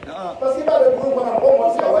 Parce que para o grupo na bom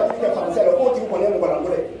você vai ter que fazer o outro com ele para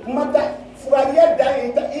ngole. Mata furaria da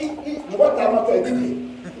e bota na tua equipe.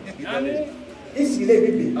 Namu. Ici les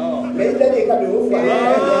bébés. Mais il a des caméras.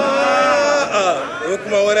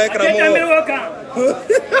 Kuma wala kramo.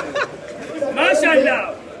 Mashallah.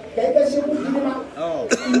 Quelqu'un chez vous dit ma.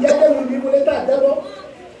 Il y a des niveau l'état d'abord.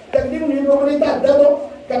 Quelqu'un niveau l'état d'abord.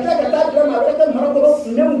 Quelqu'un qui a drama avec un marabolo,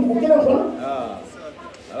 même pour qu'il en soit.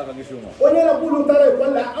 on est là pour nous parler quoi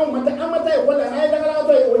là on mata quoi là ay daga la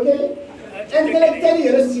to OK intellectuel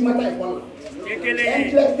yere si mata quoi là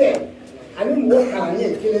intellectuel ani mo kan ni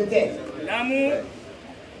intellectuel lamu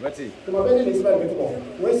Bati. Tu m'appelles les semaines de toi.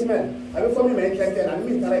 Oui, semaine. Avec famille, mais intellectuel.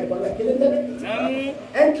 Ami, tu as parlé. Quel est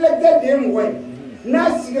intellectuel de moi.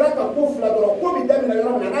 N'a sira ka ko fla doro ko bi dami na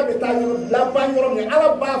yoro na be ta yoro la ba yoro ni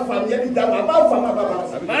ala ba famille bi dama ba fama ba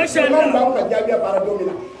mashallah ba ka jabia para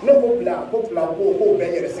domina ne ko be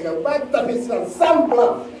yere sega ba ta be sira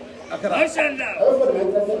sambla mashallah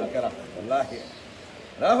akara wallahi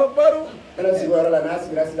la fabaru ana sigora la na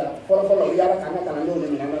sigira sida folo yara kana no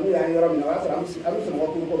ni na no ya yoro na wa sara am mo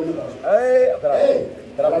ko ni ba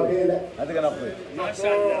akara bela ande kana ko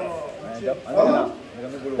mashallah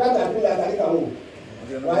kata pula kali kamu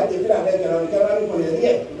wah itu tidak ada jalan pun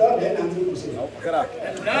dia dah nanti kursi akara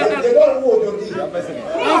dia dah jadi apa sih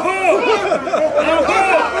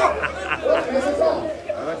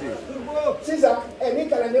sisa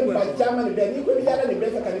ni kalau ni baca mana ni ko dia ada ni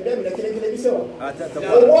mereka kan dia bila kira bisa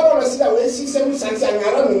orang orang sisa we sisa mu sansa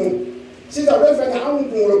ngara nu sisa we fa ka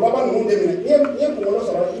an kun lo baba nu de ni ye kun lo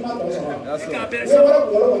so ima to so ye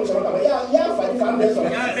wala kun lo so ka ya fa di fan de so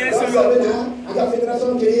ya na anga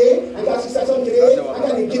fédération créée anga association créée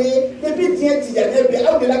anga ni créée depuis TIJANI bi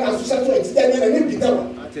au de la association TIJANI ni bitawa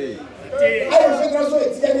ay fédération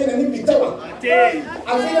TIJANI ni bitawa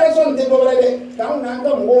a fédération de bobalade ka on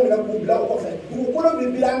anga mo na ku bla ko fe ku ko lo bi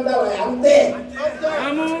bilanda wa ante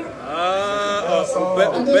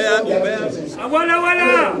wala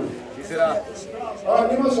oh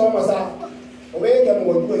ni mo so masa o be ke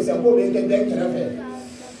mo ko isa ko be ke den kira fe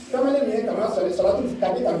kama ni kama salatu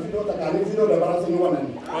tabi kan video ta kan video da bara sun wannan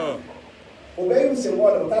o be yu se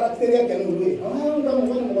mo da karakter ke no lui nga mo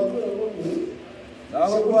mo ko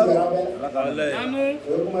na ko amu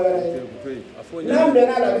o kuma na be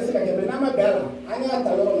na la bisika ke be na ma bela anya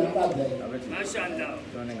ta lo na ta be mashallah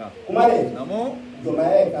kuma le namo do ma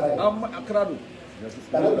e kare am akradu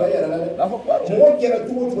kana do ya la mo kera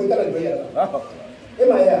tu ko kana do ya la e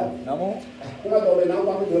ma ya namo kuma do le na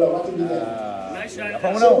ko do la watu ni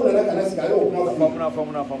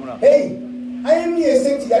famuna hey I am here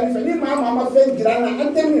saying that if any mama friend grana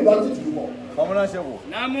and tell me what to do famuna shego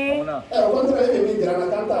namu what do I mean grana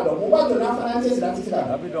kanta do mo ba to na finance that is that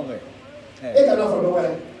abi donge e kana fo do wala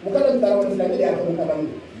mo kana ndara wala ne ya ko kadam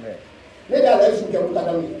ne da la su ke ko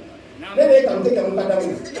kadam ne ne kam te ke ko kadam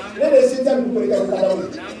ne ne sitan ko ko kadam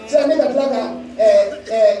se ne ka tlaka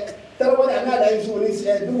tarwada na da su ni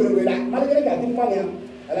dugure wala ma ke ka tin manya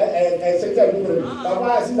secteur du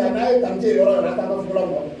papa si la nae tamte yoro na ta ko fulo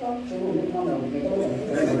mo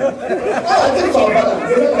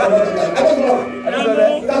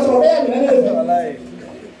ka so be mi na ne wallahi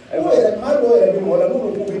ai ma do e bi mo la mo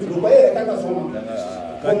ko bi do ba e ka ka so ma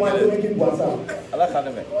ko ma do ki bonsa ala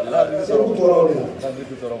khaname allah se ku toro ni ta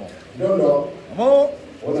bi toro mo don do mo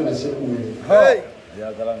ona na se ku hey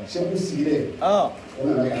ya galang se ku sire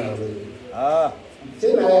ona na ka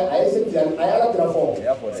c'est na ay setian ay ala trafo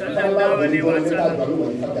sallallahu alaihi wasallam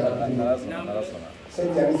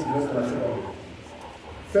setian is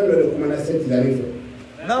fait le recommandé setian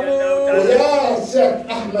namo ya Cheikh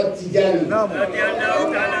Ahmad Tijani namo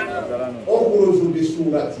okhruju bi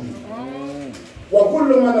surati wa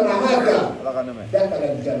kullu man rahaka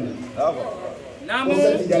dakhala al-jannah namo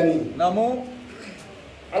Tijani namo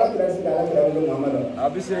ala kira sida ala kira lo Muhammad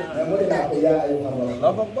abise mo de la ko ya ayu Allah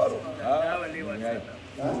Allahu akbar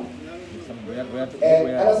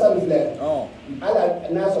ala sa bifle ala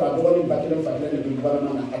nasra do ni bakile fakile ni bala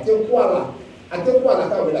mana ate kwala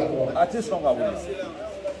ka wela ko ate songa wala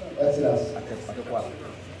asilas ate kwala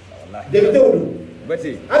wallahi de bedu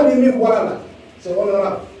beti ani mi kwala se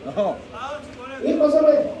wona ni ko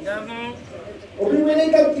sobe o bi wele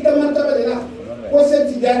ka tika mantaba de la ko se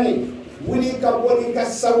Tijani wuli ka boni ka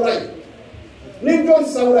saurai ni don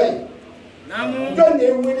saurai namu don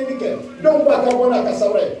ne wuli ni ke don ba ka bona ka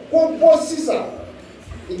saurai ko posisa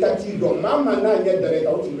ikati do mama na nye dere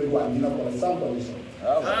ka uti wa ni na ko sample so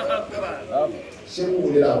sheku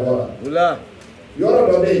wuli la wala yoro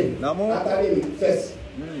do be namu atali fes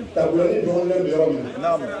tabulani don le yoro mi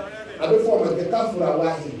namu abe forma ke kafura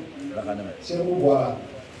wahi sheku bora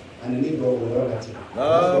anani do wala lati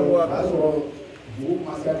aso du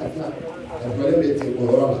maskata na dole mete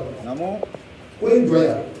korona namo ko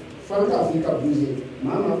enjoya fanka Afrika buze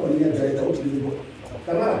mama ko ni ndare ta uti libo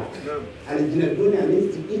kama alijina dunia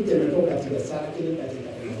ni internet ko katika sala kile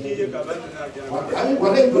katika kije kabati na jana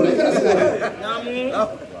wale ndo na kana sala namo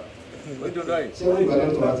wedo dai sio ni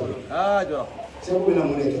bale to watu jo sio kuna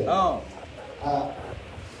moneke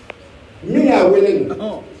mimi ya welen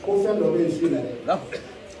ko fendo be sina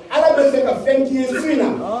ala bɛ fɛ ka fɛn k'i ye su in na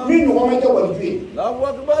min ɲɔgɔn ma kɛ waliju ye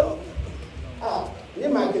ni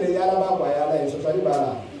maa kelen yala b'a bɔ a yala ye sɔsɔli b'a la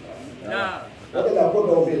o de la ko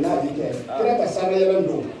dɔw bɛ yen n'a bɛ kɛ kira ka sanayɛlɛn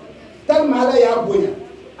don talima ala y'a bonya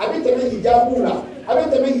a bɛ tɛmɛ hijabu la a bɛ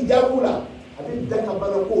tɛmɛ hijabu la a bɛ da ka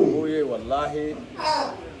bana kow ye wallahi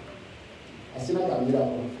a sina ka miiri a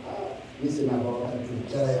kɔnɔ ni sina b'a ka tu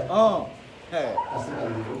kɛra yan a sina ka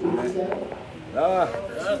miiri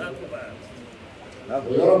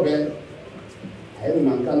o yɔrɔ bɛɛ a ye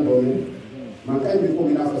mankan dɔ ye mankan bɛ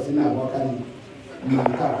komi n'a fɔ sina b'a ka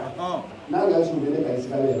mankan n'a y'a sɔrɔ ne ka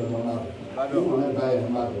sira yɛlɛma n'a ni mɔnɛ b'a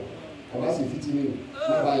yɛlɛma dɔn a b'a si fitinin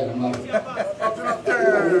n'a b'a yɛlɛma dɔn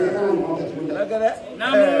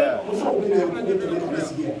muso bɛ na ne tɛmɛ ka ne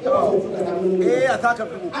sigi yan e b'a fɔ fo ka taa mun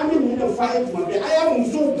an bɛ mun de fɔ a ye tuma bɛɛ a y'a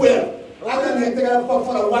musow bonya a ka nin tɛgɛ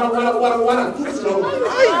fɔlɔ wara tu sira o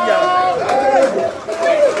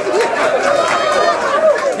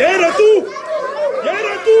Y'a tout.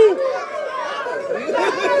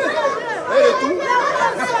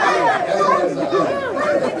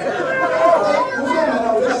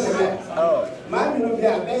 maa minnu bɛ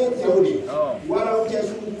yan a bɛɛ ye cɛw de ye waraw cɛ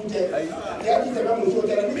sugu cɛ cɛ ti tɛmɛ muso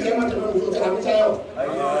cɛ la ni cɛ ma tɛmɛ muso cɛ la a bɛ caya o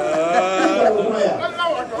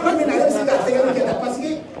kuma min na ale bɛ se ka tɛgɛ min kɛ tan parce que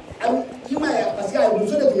i ma ye parce que a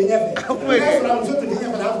muso de tun bɛ ɲɛfɛ n'a sɔrɔ a muso tun tɛ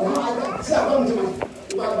ɲɛfɛ a fɔ sisan a ba muso ma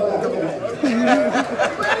i b'a bɔ a bɛ tɛmɛ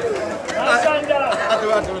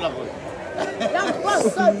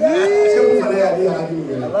segu fana y'a di harajiw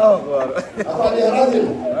wele a ko a di harajiw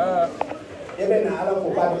e bɛ na ala ko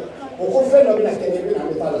ba de o ko fɛn dɔ bɛ na kɛ ne bɛ na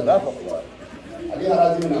bɛ taa la a di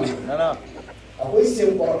harajiw na a ko i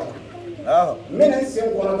sen kɔrɔta n bɛna n sen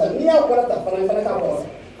kɔrɔta n'i y'a kɔrɔta fana i fana k'a kɔrɔta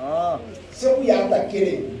segu y'a ta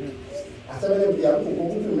kelen a sɛbɛnnen bi a ko ko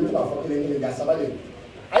tun bɛ to k'a fɔ kelen kelen nka saba de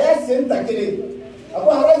a y'a sen ta kelen a ko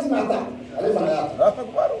haraji ma ta ale fana y'a ta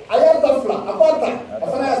a y'a ta fila a ko a ta a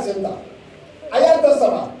fana y'a sen ta a y'a ta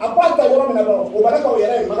saba a ko a ta yɔrɔ min na dɔrɔn o bala k'aw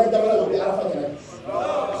yɛrɛ ye maga jamana la o bɛ arafa kɛnɛ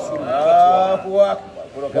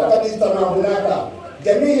وقد اجتمع هناك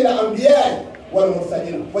جميع الانبياء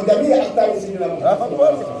والمرسلين وجميع اقطاب سيدنا محمد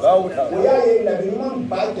ويا النبي من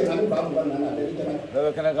بعد كان بعد وانا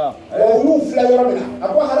كان ويوفلا يومنا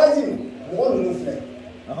ابو حرازم مغول يوفلا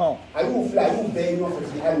ايوفلا يوبين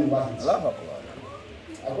في حال واحد الله اكبر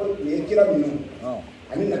اقول يكرا منهم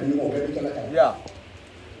ani nabi mo bɛɛ bɛ kɛnɛ kan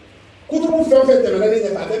kutubu fɛn fɛn tɛmɛna ne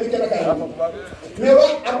ɲɛfɛ a bɛɛ bɛ kɛnɛ kan mais wa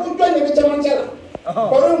a ko jɔn de bɛ cɛmancɛ la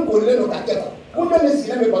baro in korilen don k'a kɛ tan ko jɔn de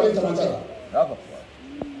sigilen bɛ baro in cɛmancɛ la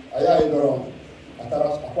a y'a ye dɔrɔn a taara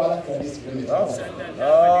a ko ala kira de sigilen bɛ cɛmancɛ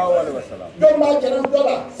la dɔn b'a kɛrɛ dɔ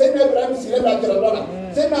la sɛnɛ ibrahim sigilen bɛ a kɛrɛ dɔ la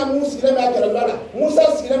sɛnɛ amu sigilen bɛ a kɛrɛ dɔ la musa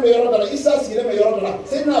sigilen bɛ yɔrɔ dɔ la isa sigilen bɛ yɔrɔ dɔ la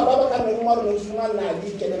sɛnɛ ababakar ni umaru ni usman n'ali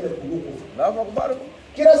kɛlɛ bɛ kulu ko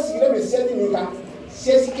kira sigilen bɛ sɛni min kan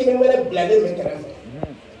sɛsi kelen wɛrɛ bilalen bɛ kɛrɛfɛ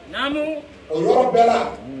o yɔrɔ bɛɛ la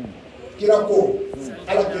kira ko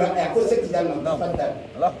ala kira a ko se tija na fanta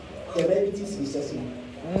kɛmɛ i bɛ t'i sigi sɛsi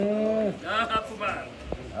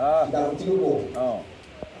nkalontigiw ko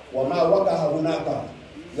wa ma wakaha hunaka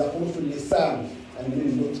yakurusu lisan ani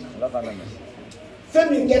min moti fɛn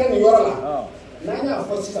min kɛra nin yɔrɔ la n'an y'a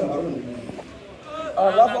fɔ sisan baro nin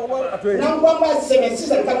n'an ko an b'a sɛgɛn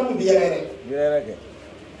sisan kana mun bi yɛrɛ yɛrɛ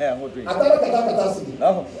a taara ka taa sigi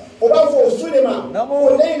o b'a fɔ o su de ma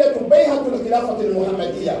o laylatu bayhatul khilafatil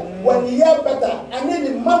muhammadiyya wa niyabata ani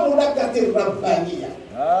mamlakatir rabbaniya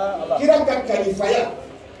kira ka kalifaya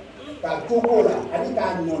ka togo la ani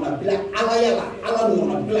k'a nɔnɔ bila ala yala ala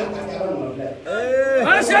nɔnɔ bila k'a kɛ ala nɔnɔ bila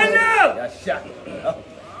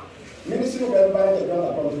minisiri bɛ baara kɛ dɔn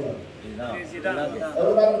ka kɔntu la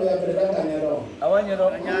olu b'a dɔn ya président ka ɲɛ dɔn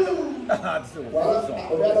wala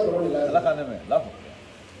o bɛ taa dɔrɔn de la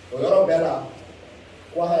o yɔrɔ bɛɛ la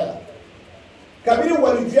ko haya kabini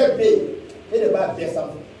walijɛ bɛ yen e de b'a bɛɛ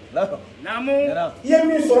sanfɛ i ye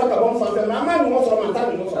min sɔrɔ ka bɔ n fan fɛ mais an m'a ɲɔgɔn sɔrɔ an t'a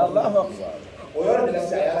ɲɔgɔn sɔrɔ o yɔrɔ de la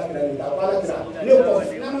sisan a y'a kira nin ta ko ala kira ne kɔ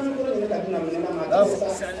n'an ma min kɔrɔ ɲini ka di na minɛ na ma a tɛ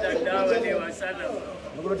sa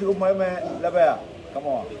Nukurotigo mɔmɛ labɛn yan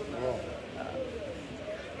kama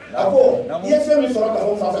a ko i ye fɛn min sɔrɔ ka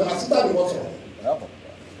bɔ n fan fɛ maa si t'a ɲɔgɔn sɔrɔ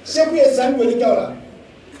segu ye san joli kɛ o la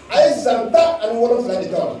a ye san 17 de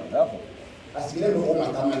kɛ o la a sigilen don o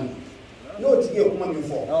makama na n'o tigi ye kuma min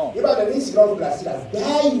fɔ i b'a dɔn n'i sigira o pilasi la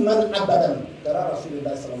dayiman abadan dara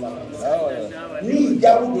rasulilahi sallallahu alaihi wasallam ni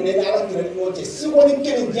jaabu donnen ni ala kira ni ɲɔgɔn cɛ sikɔni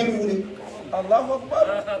kelen diɲɛ bɛ wuli Allahu akbar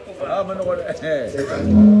ma nɔgɔ dɛ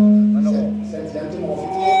sɛtidan tɛ mɔgɔ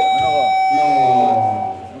fitinin ye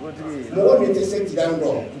mɔgɔ min tɛ sɛtidan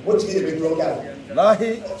dɔn o tigi de bɛ dulon kɛ a la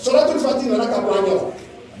suratul fati nana ka bɔ an ɲɛ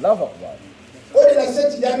o de la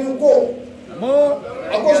sɛtidan ko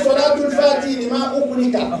ako salatul fati lima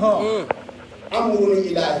ukulika amrun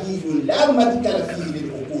ilahi la madkala fihi lil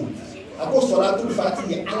uqul ako salatul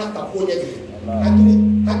fati ala ka ko yede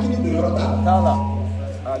hakili do yoro ta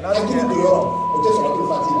hakili do yoro o te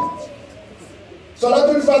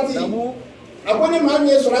salatul fati ako ni ma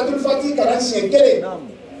mi salatul fati kala sien kele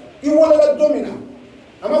i wala la domina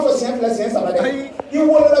ama fo sien fla sien sabade i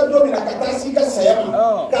wala la domina ka ta si ka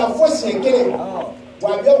sayama ka fo sien kele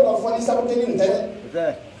wa biya ka fo ni saboteni ndale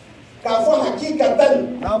ka fo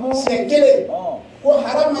hakikatan sien kele ko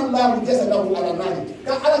haram Allah jasadahu ala nari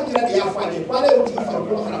ka ala kira ya fale wala yuti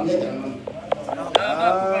farko haram ya janna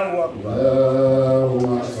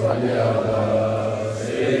Allahumma salli ala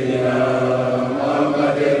sayyidina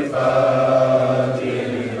Muhammadil fatih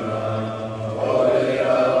lima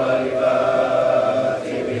waliya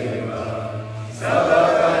walifatihima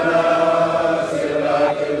sabaqana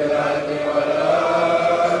siratil haqi wala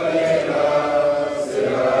ila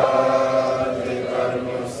siratil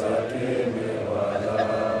mustaqim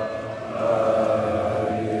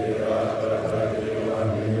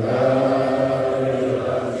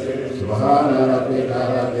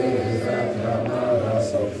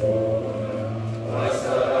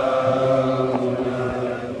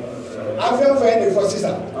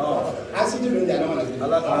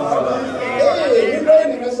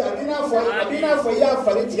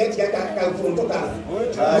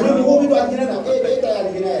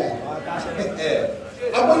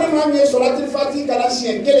aboni mam ye solatul fati kala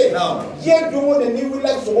sien kele ye dumo de ni wila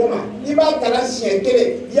sogoma iba kala sien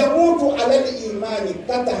kele ya mutu alal imani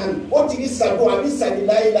katahan o tigi sago abisa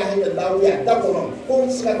la ilaha illallah ya dakono ko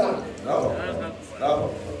sikata bravo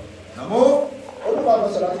namo Allahumma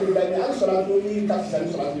salli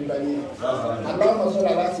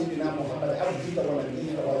ala sayyidina Muhammad abdika wa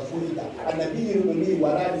nabiyyika wa rasulika an-nabiyil ummi wa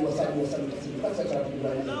alihi wa sahbihi wa sallam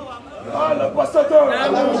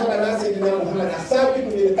Allahumma salli ala sayyidina Muhammad as-sabiq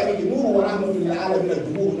lil qalbi nur wa rahmatul lil alamin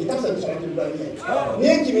al-jumhur bi tafsir salatu ibrahim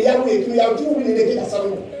ne kimi ya tu bi ne ke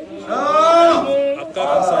asalu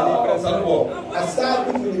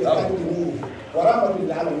as-sabiq lil qalbi nur wa rahmatul lil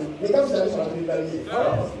alamin bi tafsir salatu ibrahim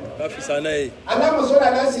Allahumma salli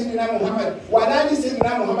ala sayyidina Muhammad wa ali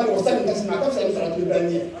sayyidina Muhammad wa sallim taslima tafsir salatu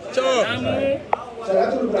ibrahim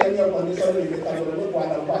salatu ibrahim ko ni sallu bi tabarru wa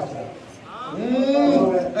ala al-fatiha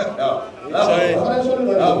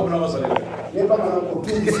ne ba ma ko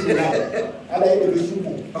tu ala ile bi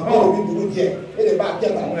supu o bi duru je ele ba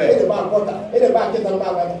keta ele ba kota ele ba keta ba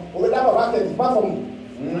ba o be da ba keta ba fo mo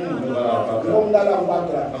ndala ba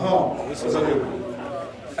tra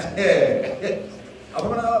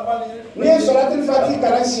ni salatul fati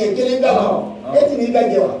kala sien kelen da eti ni da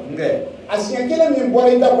jewa asian kelen min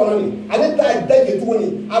bore da kono ni ale ta daje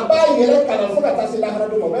tuguni aba yere kana fo ka ta se la hara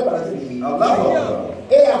do mo be barati ni Allah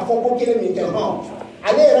a fo ko kelen min kan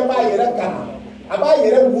ale yere ba yere kana aba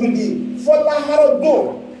yere wurdi fo la hara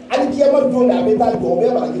do ali kiyama do na be ta do be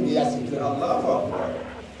barati ni ya sin Allah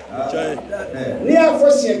ni a fo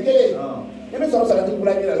sien kelen ni be so salatul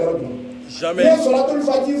bulani la yoro do jamais ni salatul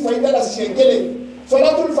fati fo ida la sien kelen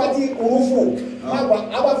salatul fati urufu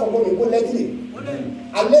aba fo ko mi ko letri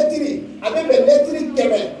a letri abe be letri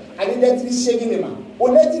keme ani letri segine ma o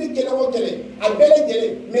letri kele o kele a bele gele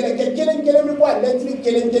mele ke kelen kelen mi ko a letri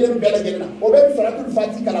kelen kelen bele gele na o be salatul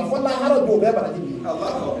fati kala fo la hara do be barati bi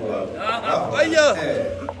Allahu akbar ayya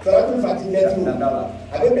salatul fati letri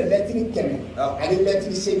abe be letri keme ani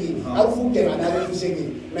letri segine alfu keme ani letri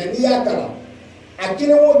segine mais ni ya kala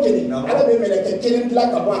akile wo kele ala be meleke kelen dila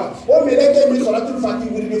ka bɔ o meleke mi salatul fati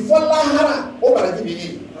wuli fo lahara o baraji bi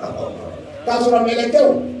ka sɔrɔ melekew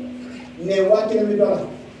ne wa kelen mi dɔla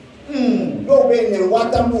dɔw bɛ ne wa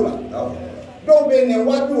tan b'u la dɔw bɛ ne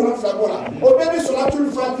wa 70 b'u la o bɛɛ bɛ salatul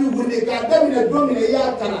fati wuli k'a daminɛ don min i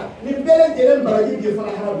y'a kalan ni bɛɛ lajɛlen baraji bi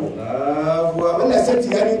fana hara bɔ o na se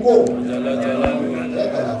tijani ko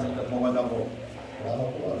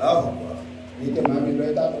ni tɛ maa min dɔ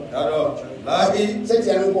i t'a dɔn lahi se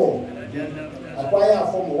tijani ko a ko a y'a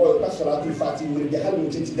fɔ mɔgɔw ye ka salatul fati wuli hali n'u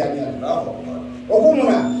tɛ tijani la o ko mun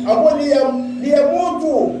na a ko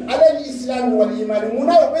liyamutu ala al-islam wal iman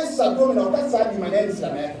munna o bɛ sa don min na o ka sa limaniya ni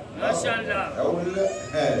silamɛya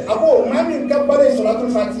a ko maa min ka baara ye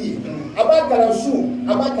salatul fati ye a b'a kalan su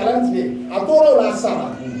a b'a kalan tile a tora o la a sara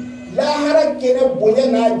lahara kɛnɛ bonya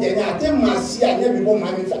n'a jɛnya a tɛ maa si a ɲɛ bɛ bɔ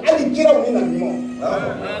maa min fɛ hali kiraw ni nabiɲumanw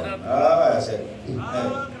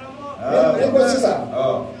ne ko sisan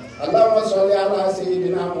Allahumma salli ala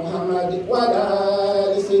sayyidina Muhammad wa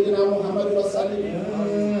ala sayyidina Muhammad wa sallim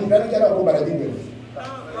dan kira ko baraji be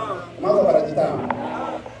ma ko baraji ta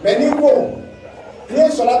mais ni ko ni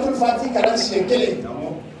salatul fati kala sien kele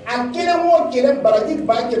kelen o kelen baraji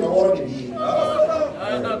ba kɛmɛ wɔɔrɔ de b'i ye.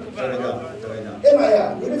 E ma ye wa?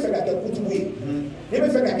 N'i bɛ fɛ ka kɛ kutubu ye, n'i bɛ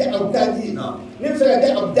fɛ ka kɛ abudali ye, n'i bɛ fɛ ka kɛ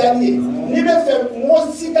abudali ye, n'i bɛ fɛ mɔgɔ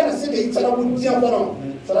si kana se k'i sababu diɲɛ kɔnɔ,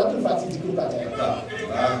 salatul fati dikiru ka caya.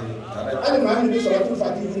 Hali maa min bɛ salatul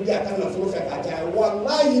fati wuli a ka nafolo fɛ ka caya,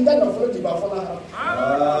 walahi i ka nafolo tɛ ban fɔlɔ.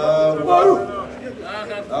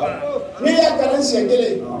 N'i y'a kalan siɲɛ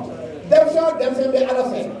kelen, denmisɛn o denmisɛn bɛ Ala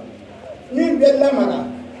fɛ, min bɛ lamara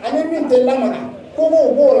ani min tɛ lamara,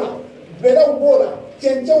 kogow b'o la, bɛlɛw b'o la,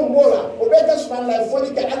 cɛncɛnw b'o la, o bɛɛ ka suma la fɔli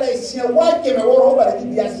kɛ Ala ye siɲɛ 100,000 o baraji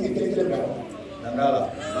di a siɲɛ kelen kelen bɛɛ kɔnɔ.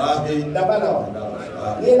 Daba la wa?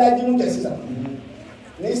 N'i ye lajimu kɛ sisan,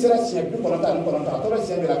 n'i sera siɲɛ 99 a tora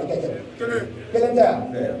siɲɛ bɛɛ la a bɛ kɛ kɛmɛ. Kelen tɛ yan?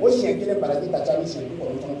 O siɲɛ kelen baraji ka ca ni siɲɛ 99.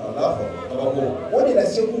 O de la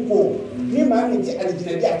Seku ko ni maa min tɛ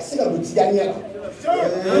alijinɛdi a tɛ se ka don tijaniya la.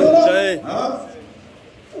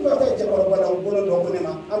 U b'a fɛ cɛkɔrɔba la u bolo dɔ ko ne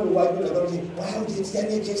ma an bɛ wajibi la dɔrɔn wa aw de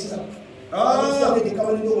tijaniya cɛ sisan. Sisan de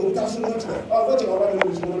kamalen don u bɛ taa sugunɛ tigɛ. Ko cɛkɔrɔba de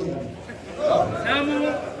bɛ sugunɛ tigɛ.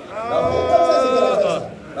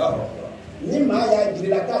 Ni maa y'a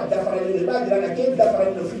jira k'a dafaralen don i b'a jira k'e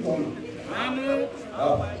dafaralen don f'i tɔ ma.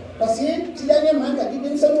 Parce que tijaniya man ka di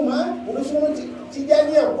denmisɛnninw ma u bɛ sugunɛ tigɛ.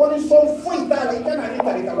 Tijaniya condition foyi t'a la i kana ni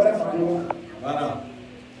tarika wɛrɛ fara ɲɔgɔn kan.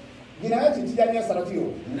 Jinaya tɛ tijaniya sarati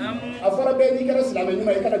o. A fɔra bɛɛ n'i kɛra silamɛ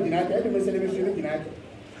ɲuman i kana jinaya kɛ e dun bɛ seli bɛ su i bɛ jinaya kɛ.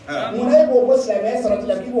 Munna e b'o bɔ silamɛya sarati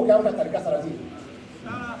la k'i b'o kɛ anw ka tarika sarati.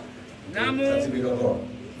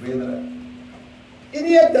 I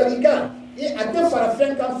n'i ye tarika a tɛ fara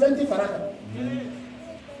fɛn kan fɛn tɛ fara kan.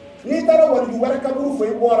 N'i taara waliju wɛrɛ kaburu fɔ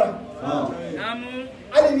i bɔra.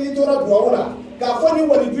 Hali n'i tora duwawu la k'a fɔ ni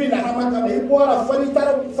waliju in lahama kama i bɔra fɔ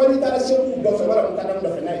n'i taara seku dɔ fɛ wala mukadam dɔ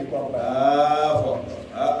fɛ n'a y'i kura kura.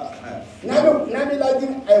 N'a bɛ laji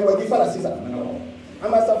wajifa la sisan an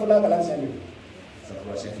b'a safula kalan siɲɛ min.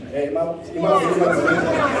 I ma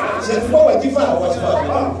fɔ wajifa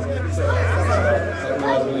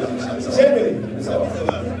siɲɛ min.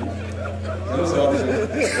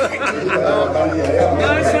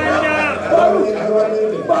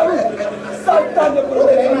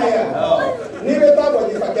 N'i bɛ taa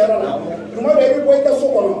wajifa kɛyɔrɔ la tuma bɛɛ i bɛ bɔ i ka so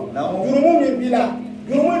kɔnɔ jurumu min b'i la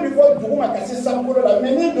jurumu bɛ bɔ duguma ka se sankolo la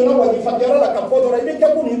mais n'i donna wajifa kɛyɔrɔ la ka bɔ dɔrɔn i bɛ kɛ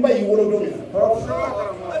komi i ba y'i wolo don min na.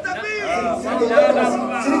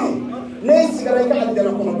 Ne sigara i ka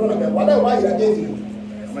alijana kɔnɔ don bɛɛ walahi o b'a yira k'e sigi.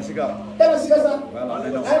 Kana siga sa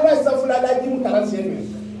an b'a safula lajimu kalan siɲɛ min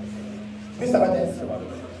 30 tɛ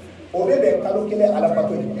o bɛ bɛn kalo kelen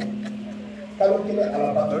alabato de ma kalo kelen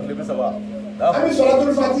alabato. An bɛ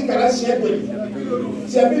sɔrɔtul fati kalan siɲɛ joli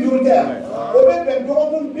siɲɛ 50 tɛ yan o bɛ bɛn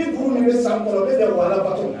dɔgɔkun 50 min bɛ san kɔnɔ o bɛ bɛn o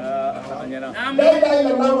alabato. La ilaha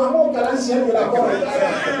illallah an b'o kalan siɲɛ joli a kɔnɔ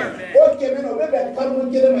o kɛmɛ na o bɛ bɛn kalo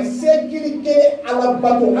kelen ma sekili kelen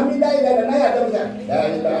alabato an bɛ la ilaha illallah n'a y'a daminɛ la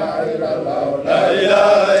ilaha illallah la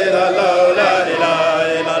ilaha illallah la ilaha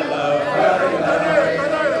illallah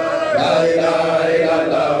la ilaha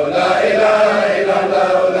illallah la ilaha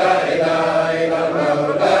illallah la ilaha illallah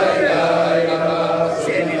la ilaha illallah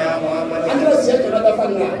sayyidina Muhammad. An bɛ siɲɛ kɛmɛ dafa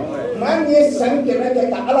nin na maa min ye san kɛmɛ kɛ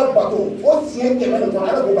ka Ala bato o siɲɛ kɛmɛ nin kɔnɔ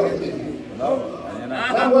Ala b'o baraji de di.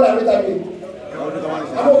 N'an bɔra an bɛ taa min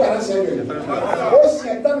an b'o kalan siɲɛ kelen o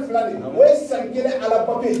siɲɛ 12 nin o ye san kelen Ala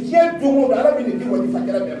bato ye diɲɛ don o don Ala bɛ nin di wajifa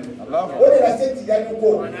kɛra bɛɛ ma o de la se tijani ko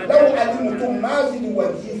law alimutum ma fi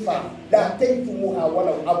wajifa la taytumuha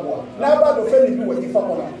walaw abwa n'a b'a dɔn fɛn min bɛ wajifa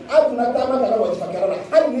kɔnɔ a donna taama ka na wajifa kɛra la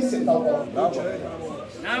hali ni sen t'aw kɔrɔ.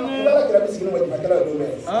 Ala kɛra bɛ sigi ni wajifa kɛra don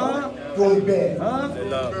bɛɛ don bɛɛ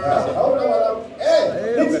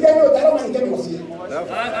ni tijani o taara ma nin kɛ mɔgɔ si ye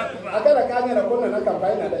a kana k'a ɲɛna ko nana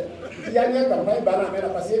campagne na dɛ tijaniya campagne banna a mɛnna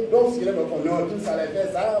parce que dɔw sigilen bɛ ko non tout ça fait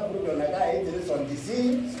ça pour que on a été son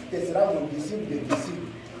disciple que sera mon disciple de disciple.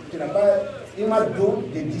 Tu n'as pas il m'a don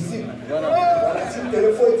des disciples. Voilà, si tu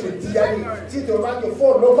le faut être tijani, si tu vois qu'il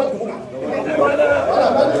faut le pas tout. Voilà,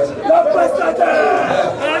 l'ambassadeur.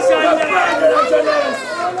 L'ambassadeur de la jeunesse.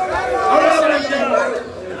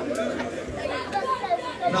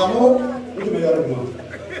 Namo, tu me diras moi.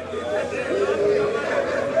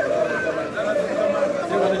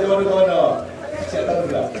 C'est pas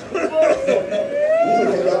là.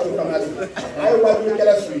 Ayi wajibi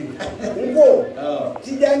kɛla su ye n ko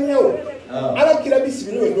tijaniya o Ala kira bi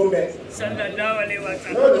sigi n'o ye don bɛɛ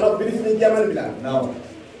n'o donna birifini jɛman bila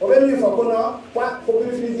o bɛ min fɔ ko ko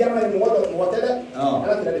birifini jɛman mɔgɔ tɛ dɛ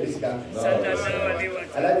Ala kira de bɛ sigi a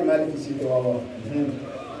Ala ni maa ni kisi tɛ wa wa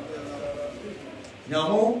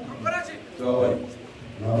ɲamu tɔgɔ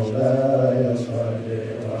مولاي صل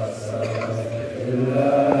وسلم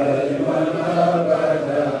دائما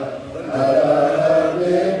ابدا على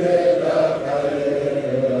حبيبك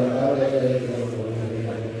خير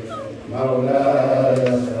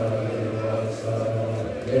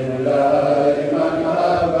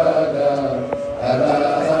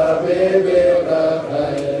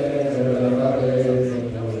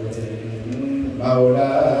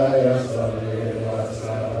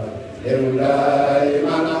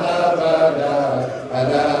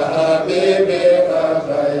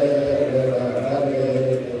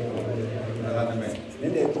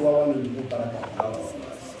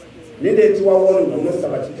ni de ti wa woro no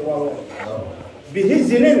sabati ti wa woro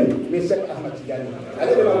bihizinin min Sheikh Ahmad Tijani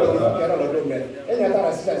ale de ma wadi fakera lo do men enya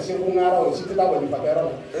tara sisa shingu ngara o sitita wadi fakera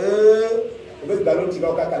o be galon ti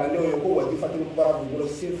ga ka kana ne o ko wadi fakera bara bu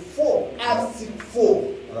c'est faux c'est faux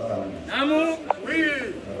namu oui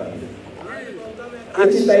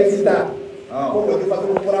anti taisita ko wadi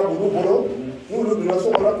fakera bara bu bolo nulu bi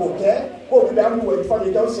so ko ko ke ko bi am wadi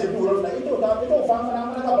fakera o se bi woro na ito fa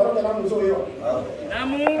na ka baro ke na mu so yo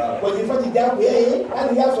namu wadi fakera ko ye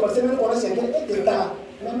ani ya so se ne ko na se ke ta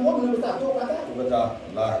na mo bi ta to ka ta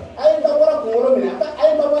la ay ta wora ko woro mina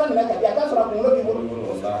ay ta wora mina ka ya ka so ra ko woro bi woro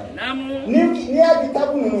namu ni ya bi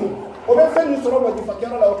tabu nunu o be fe ni so ro wadi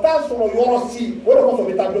fakera la o ta so ro yoro si o de ko so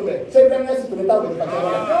bi ta do be se ben nesi to ta wadi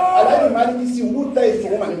fakera ala ni mali si ulu ta e so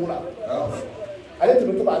ma ni mula ale to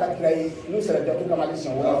to ba la krai nous sera de to kamali si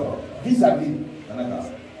on vis-à-vis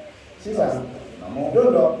c'est ça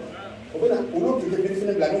dondo o be na o lo to de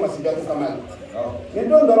fini bla no ma si de to kamali mais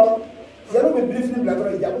dondo yaro be briefing bla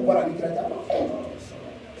to ya ko bara ni kira ta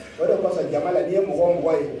o de ko sa jamala ni mo go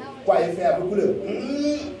mo ye kwa e fe abu kule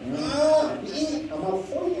ama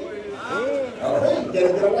fo jere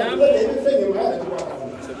jere ko de fe ni ma ala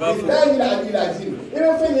billahi la azim ebe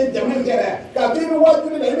fe ni jaman jere ka bi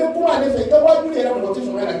wajuri la ebe kuma ne fe ka wajuri la mo ti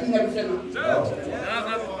so na tinya bi fe na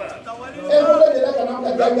e ko de la kana ka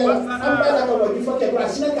jabe an ba la ka wajuri fa ke bra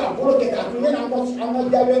sina ka bolo ke ka tunya na ko an ga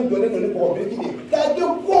jabe ndole no ko bi ki ka de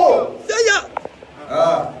ko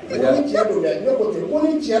ya ni ti ado ya ne ko te ko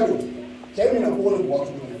ni ti ado ke mi na ko ni bo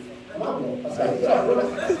tu ma bo parce que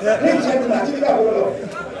ni ti ado na ti ka bolo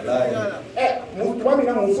mu mi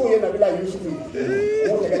na mu so ye na bila Yusuf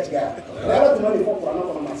mo te ga tiga la la tuma ni ko Qur'an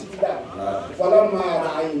ko ma sitida fala ma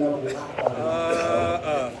ra'ayna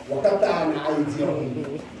wa qata'na aydihim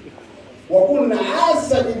wa kunna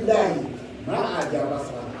asa billahi ma ajaba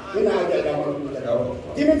sa ina ajaba ma ko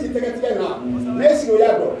kimi ti tega tiga na mesi o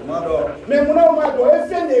ya do me mu na ma do e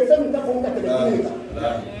fe mi ta ko ka tega tiga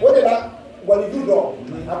o de la wali du do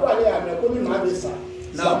apa ale ya me ko ni ma be sa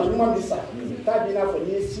sa ma be sa ta bi na fo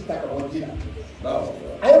ni sita ka on dina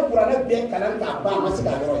ay Qur'an be kanan ka ba ma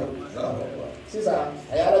sika ro sisa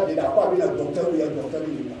ayara bi da ko bi na docteur ya ni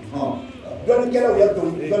don kela ya don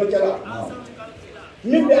kela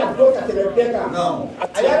ni be a do ka te be ka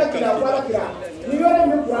ayara kila fara kila ni yore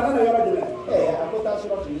mi Qur'an na yore dina akota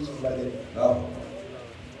sura tu Yusuf la de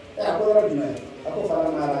akota dina ako fara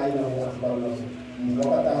na ra ina wa akbar na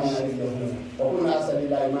wakata na ri de ko kuna asali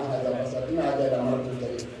la ma hada basatuna hada da martu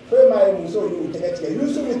tare ko mai muso yu tegetiga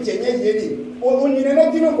Yusuf tenye yeni o ni na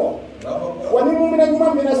dino ko wani mu mina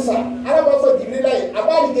nyuma mina sa ala ba fa Jibril ay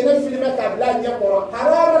abali gena filme ka bla nya ko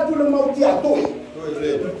hararatul mauti atoy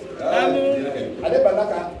ale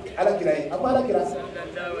balaka ala kirai abala kira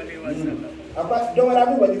aba dongara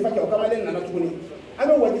mi wadi fa ko kamale na tuguni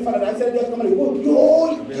ame wadi fa na ansel de kamale ko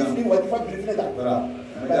yo ni wadi fa Jibril ta bara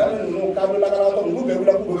no ka do la kala to ngu be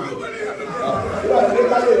bula ku ila ne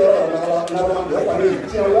ka do na ma do pa ni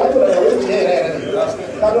ti o wa to la yo ti re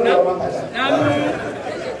ka do na ma ka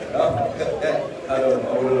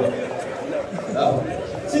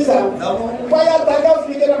sisa waya taga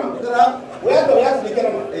flike na ma waya to ya flike na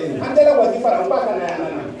ma antela wadi fara mpa kana ya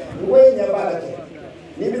nana we nya bala ke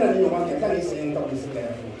ni bina ni nyoma ke kana ise nta ko sika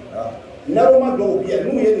na roma do bia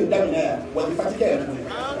nu ye ni damina ya wadi fatike ya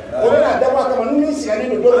o na da wa kama nu ni sika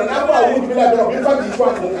ni do na ko awu bila do bi fa di kwa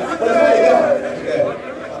ko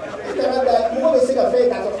da mo be sika fe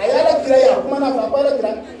ka to ayala kira ya kuma na fa bala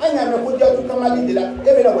kira anya me ko jatu kamali dila e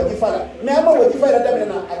be na wadi fara me ama wadi fara da me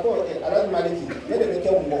na ato ala maliki ne de ke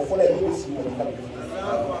mo fola e be si mo ka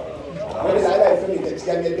wala la ala fe mi ke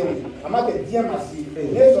tiga me de ama ke dia masi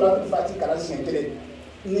ne so la tu fati kala sien tele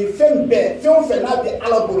ni fem be fem fe na bi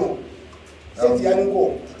ala bolo se tiani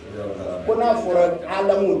ko ko na fora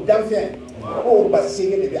alamu danfen ko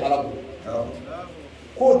basige de bi ala bolo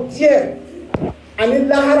ko die ani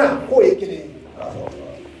lahara ko ekele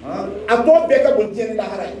ato be ka bon die ni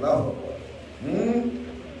lahara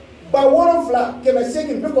ba woron fla ke me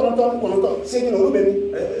segin bi ko non segin o be ni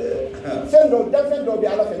sendo danfen do bi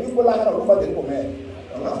ala fe ni ko lahara o fa de ko me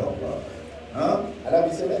ala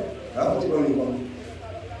bi sele ti ko ni ko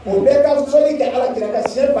o be ka soli ke ala kira ka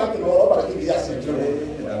se ba ke no ba ke bi ya se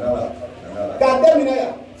ka termina ya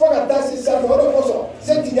fo ka tasi sa fo do koso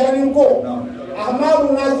se tijani ko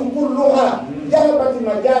ahmaru nas kulluha jahabat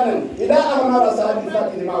majanan ila ahmara sahabi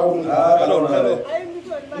fatil ma'um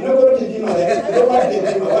no ko ti dima do ba de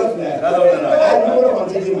dima wa na no ko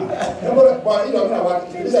ti dima no ko ba ilo na wa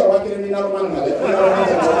ti bisa wa kire ni na man na de ba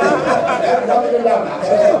ke la na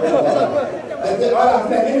de ala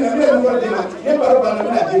na ni na me ko dima ne ba ro ba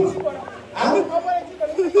na dima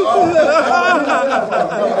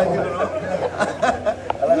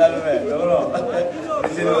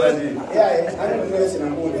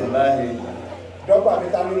ko a bɛ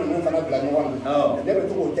taa minnu ninnu fana bila ɲɔgɔn na ne bɛ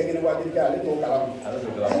to k'o tɛgɛ ni waati kɛ ale t'o kalama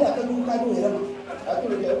a ka jugu ka di o yɛrɛ ma a t'o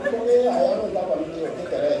kɛ ko a y'a ta kɔni o tɛ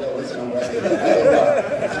kɛlɛ yɛrɛ o ye sinankunya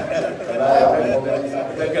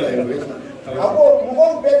a ko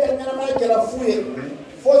mɔgɔw bɛɛ ka ɲɛnamaya kɛra fu ye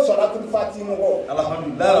fo sɔrɔtuli fati mɔgɔw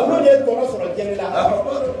olu ye tɔnɔ sɔrɔ jɛnɛ la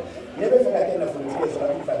ne bɛ fɛ ka kɛ nafolotigi ye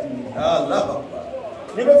sɔrɔtuli fati mɔgɔw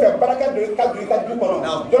n'i bɛ fɛ baraka don ka don i ka du kɔnɔ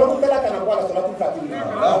dɔrɔgutala kana bɔ a la sɔrɔtuli fati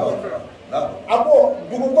mɔgɔw a ko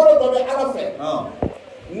dugukolo dɔ bɛ ala fɛ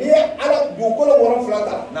n'i ye ala dugukolo wolonfila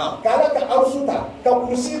ta k'ala ka awusu ta ka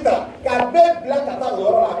kurusi ta k'a bɛɛ bila ka taa o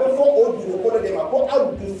yɔrɔ la a bɛ fɔ o dugukolo de ma ko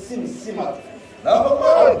aw du sima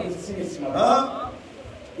aw du sima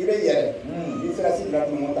i bɛ yɛrɛ n'i sera si bila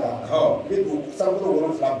dumuni ta i bɛ don sankolo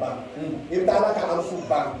wolonfila ban i bɛ taa ala ka awusu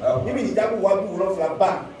ban i bɛ hijabu 70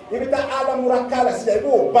 ban i bɛ taa alamura k'a la sisan i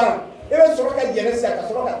b'o ban i bɛ sɔrɔ ka yɛlɛ sisan ka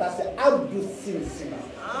sɔrɔ ka taa se aw du sima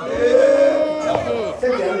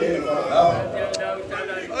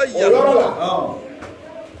o yɔrɔ la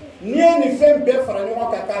n'i ye nin fɛn bɛɛ fara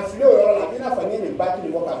ɲɔgɔn kan k'a fili o yɔrɔ la i n'a fɔ n'i ye nin baki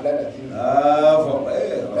nin bɔ k'a bila lajɛ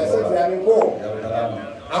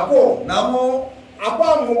a ko a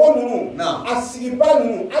mɔgɔ ninnu a sigiba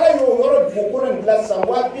ninnu ala y'o yɔrɔ dugukolo nin dilan sisan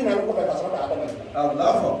 40 kɔfɛ ka sɔrɔ ka adama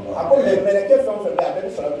a ko mɛ mɛlɛkɛ fɛn o fɛn bɛ a bɛɛ bɛ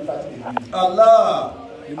sɔrɔ bi fati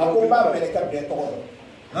a ko n b'a mɛlɛkɛ bɛɛ tɔgɔ dɔn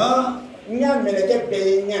n y'a mɛlɛkɛ bɛɛ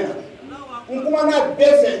ye ɲɛ na n kumana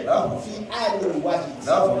bɛɛ fɛ fi ali waati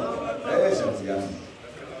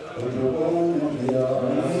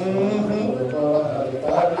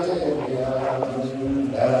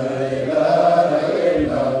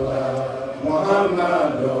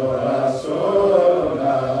Muhammadu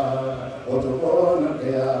Rasulullah otokona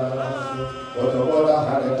kya otokola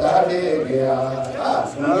hadatali kya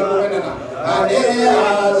sunguena aneya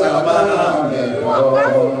zamana mero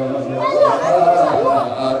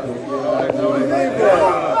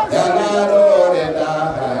janaro reda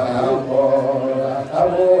hambola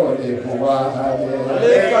hamole kuwahade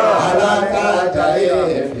alaka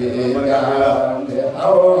taifika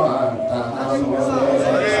awanta hamole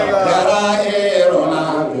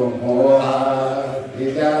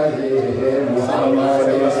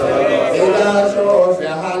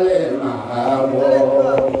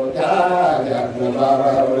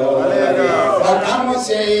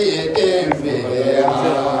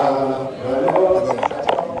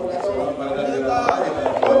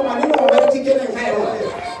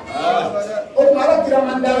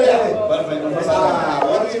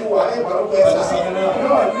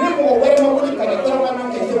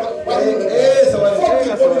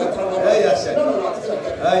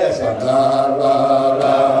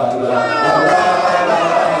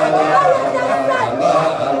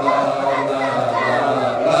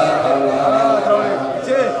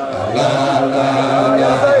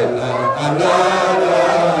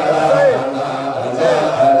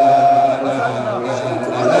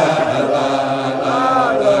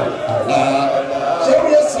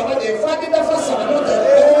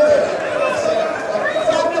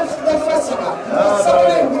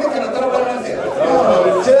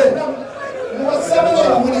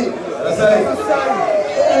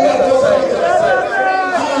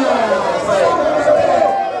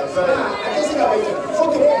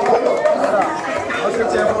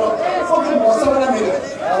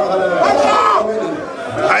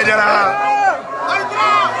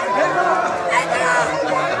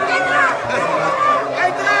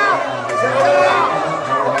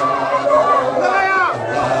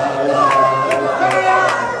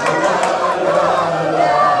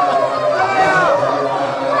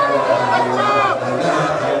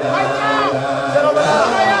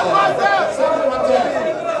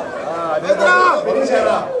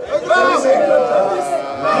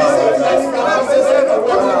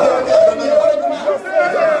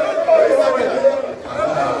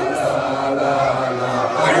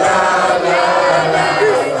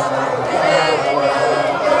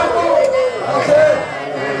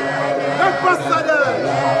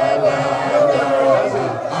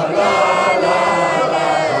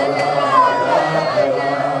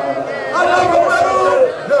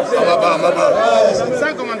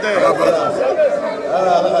Sans commentaire.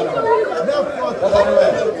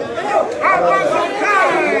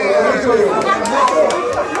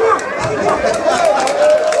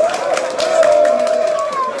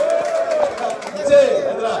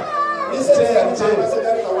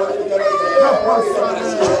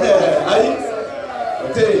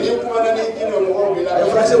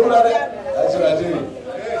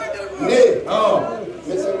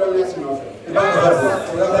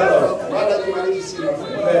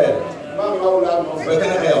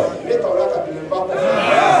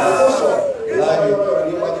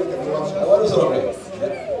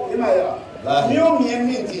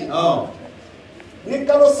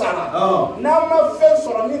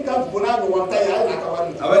 buna ni wanta ya ina ka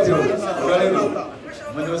wani abati wale no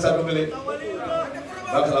manyo sa domele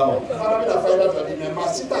bakalamo fara bi da faida to di me ma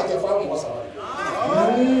sita ke fa mo sa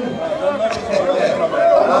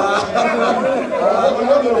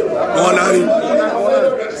Bonari.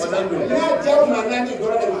 na jaw na nani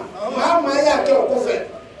goro de ma ya ke o ko fe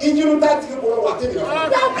injiru ta ti ko wa te bi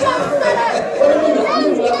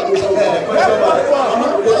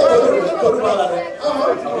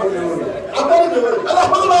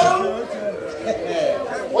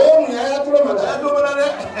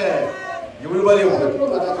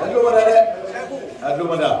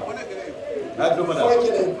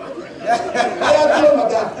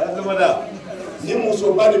na ni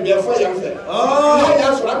muso ba de bien fo yan fe na ya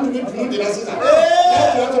so am ni dunu de la sisa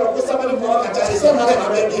ya to ko sabali ko ka ta se ma na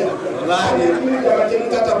be dia wallahi ni da ke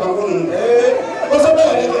ta ta bango ni ko so be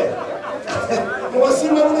re mo si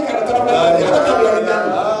ma ni ka ta ba ya ka ba ni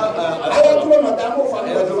aya to ma da mo fa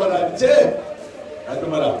ni to ma che adu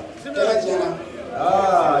mara kala jana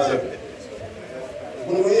je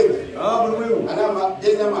bunu yewu ana ma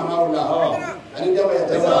denya ma maula ani da ba ya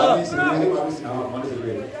ta sa ni si ni ma si ma ni si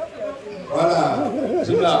voilà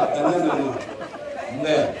jumla tanana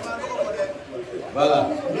ne voilà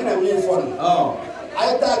mina mi fon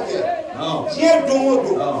ay take je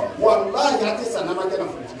domodo wallahi ati sana ma kana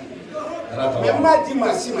futi mais ma di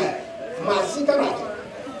masika na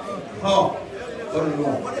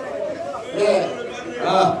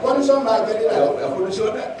condition ba gari la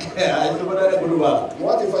condition ay to bada ko duba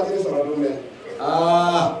wati fatiri so do me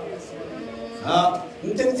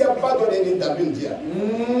Ntentia pas donné une dabine dia.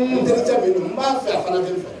 Ntentia mais nous m'a fait afana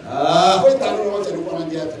bien fait. Faut t'amener au télé pour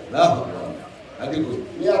dire. Là. Adiko.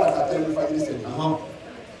 Il y a la télé de Fadil c'est. Tu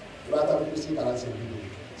vas taper ici 45 minutes.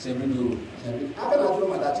 5 minutes. Après la tour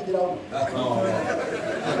m'a dit là. Non.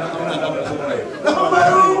 On a d'abord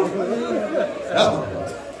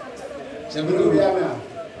c'est minutes bien mais.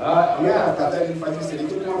 Il y a la télé de Fadil c'est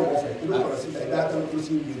tout le monde fait. Tout le monde c'est date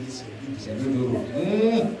aussi c'est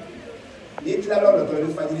minutes. Ni kila lolo to le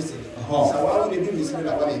fajiri se sawa ni bi misiri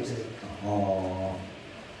la wala ite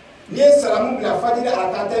ni salamu bila fajiri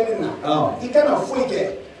arakata minna ikana foike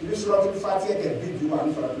ni suratul fatiha ke bi du an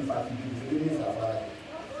suratul fatiha bi ni safara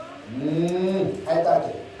ayta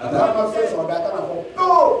ke ama fe so da kana ko to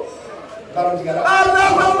karon tigala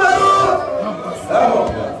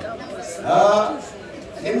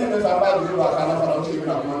ni me fa ba du ba kana fara o ti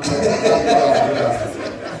na ma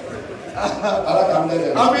ala kamle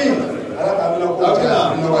amin ala ka mina ko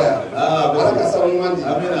nɔgɔya ala ka sababu ɲuman di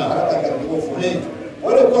ala ka garibuko fo o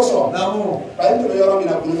de kosɔn ba in tun bɛ yɔrɔ min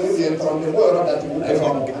na kun ni yen tɔrɔ ko yɔrɔ datugu an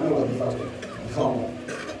y'o di faamu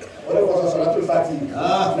o de kosɔn sɔrɔtul fati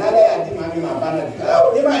n'ala y'a di maa min ma a banna di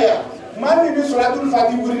i m'a ye maa min bɛ sɔrɔtul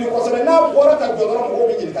fati wuli kosɛbɛ n'a bɔra ka jɔ dɔrɔn mɔgɔw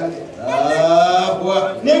bɛ ɲininkali kɛ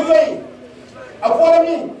ni fɛn a bɔra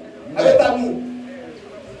min a bɛ taa min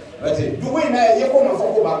dugu in na ye ko ma fɔ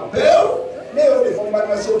ko b'a kɔnɔ ne y'o de fɔ n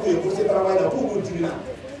balimamuso ye pour se travail la k'u k'u dimina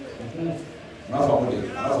ma faamu de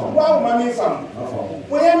aw ma min faamu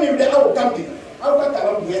bonya min bɛ aw kan bi aw ka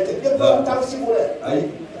kalan bonya tɛ diplôme t'aw si ko dɛ ayi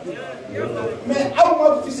mais aw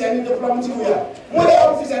ma fisaya ni diplôme tigiw ya mun de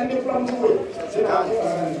y'aw fisaya ni diplôme tigiw ye c'est na e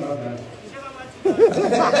fana ka nin fana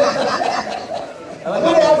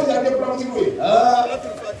mun de y'aw fisaya ni diplôme tigiw ye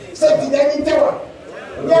c'est Tijani tɛ wa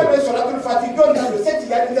n'i y'a mɛn sɔrɔtul fati jɔn ta don c'est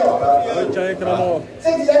Tijani tɛ wa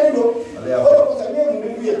c'est Tijani don. O de kosɔn ne ye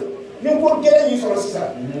muridu ye ni ko gɛlɛn y'i sɔrɔ sisan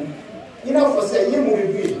i n'a fɔ sisan i ye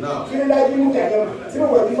muridu ye i bɛ lajibu kɛ a ɲɛma i bɛ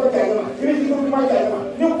wajifa kɛ a ɲɛma i bɛ jikuma kɛ a ɲɛma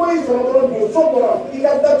ni ko y'i sɔrɔ dɔrɔn don so kɔnɔ i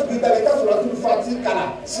ka datugu i da la i ka sɔrɔtul fati kalan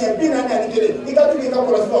siɲɛ 41 i ka tugu i ka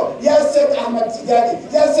kɔlɔsi fɔ ya Cheikh Ahmad Tijani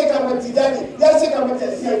ya Cheikh Ahmad Tijani ya Cheikh Ahmad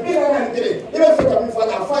Tijani siɲɛ 41 i bɛ fɛ ka min fɔ a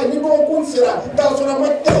fɔ a ye ni dɔgɔkun sera k'a sɔrɔ a ma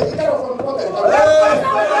kɛlɛ i kana fɔ mɔgɔ ka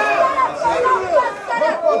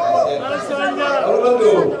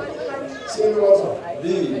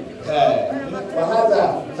وهذا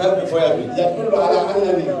يدل على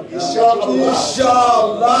أنني إن شاء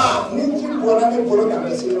الله نجيب ولا نقول لك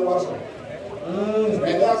على سير الوصف.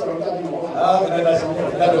 إذا صرنا إذا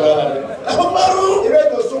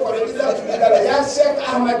سوق يا شيخ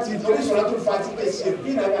أحمد تجاني سورة الفاتحة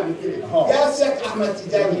سيبين أنا نكتب يا شيخ أحمد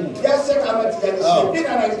تجاني يا شيخ أحمد تجاني سيبين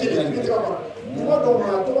أنا نكتب ما دوم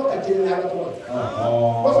ما توه كتير على توه.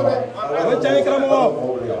 بس ده. Jangan kerana mau.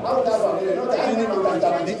 Aku dah faham. Ini makan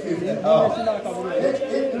jangan dikit.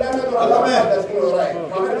 Lama tu lama dah sepuluh orang.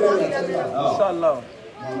 Muhammad ni ada. Insyaallah.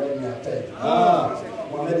 Muhammad ni ada.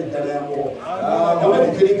 Muhammad ni ada yang mau. Muhammad ni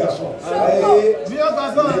kiri kasut. Biar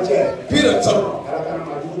kasut. Biar kasut. Kalau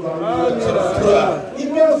maju orang.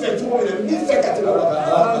 Ini yang saya cuma ni. Ini saya kata orang.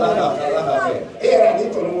 Era ni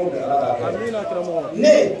tu nombor.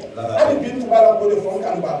 ne ali bin tubala ko de fon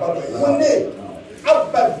kan ba ba ko ne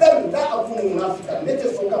abadan da akunu munafika ne te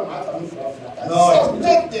so ka ma ta munafika no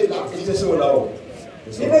te la te so la o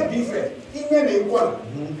ni be bi fe inye ne ko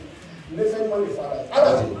ne fe mo ni fara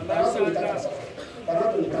ala ti na so ni ka sa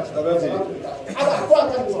kana to ni ka sa ala ko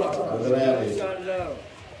aka ni so ata inshallah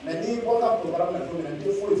mais ni ko ka programme na ko ni te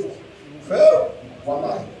fo fe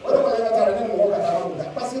wallahi wala ko ya tara ne mo ka tara mo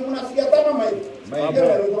parce que munafika ta ma mai ndio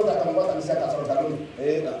ndio ko ta kama wata misaka sa daloni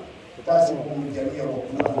kasi ko jamii ko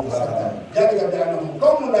jadi ga bana mo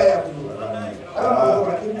comme la ya ko ala mo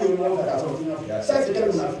ko ni ko mo ka so sasa kile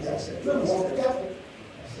munafika mo ka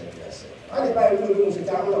ali ba yo no se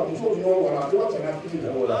ta mo ko so no wala ko ta na fili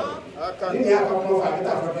wala ni ya ka mo fa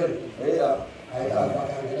kita fa bele ai ka ba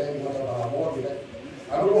ka ni mo ta ba mo bi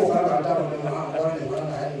alo ko fa ka ta mo ma mo ni ma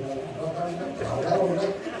na ai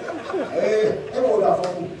mo da fa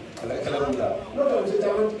ku no to se ta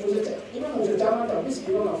mo se ina mo se ta mo ta bis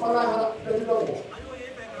ki no na fa la ha pe ti do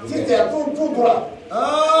si te tout droit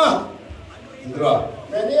droit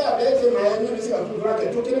mais ni avec ma ni bis ka tout droit que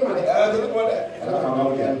tout ni ma de tout ko de ala ka ma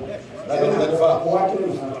mo la do fa ko wa tu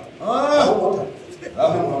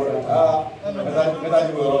meta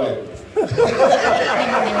ji ko ro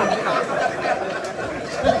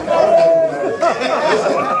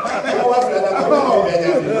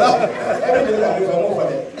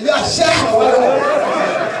ya sha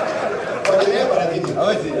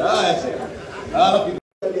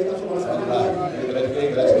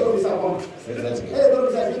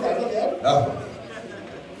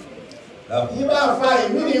iba fai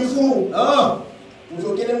mini fu uzo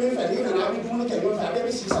kele mi fa ni na bi fun ke yo fa be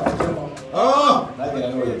bi sisa ko na ke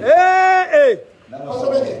na no ko so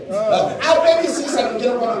be ke a be bi sisa ko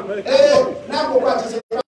na ko kwa ti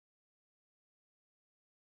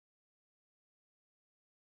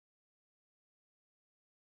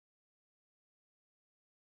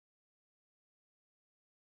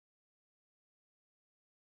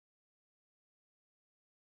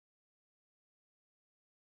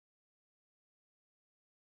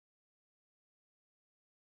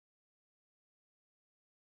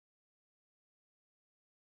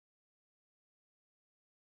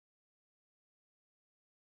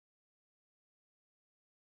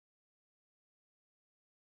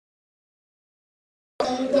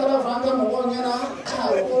tara fanga mo nyana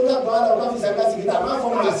ko ga bala ko fi sanga sigita ma fo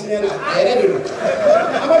ma sinena ere de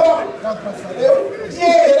amabo die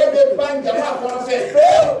ere be banja ma ko fe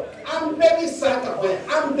am be bi saka ko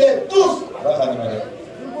am be tous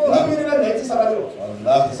ni na neti sabalo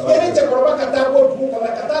wallahi sabalo ere che ko ba kata ko bu ko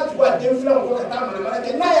kata tu ba dem fila ko kata mana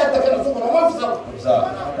ke na ya ta kana so ko ma fi sa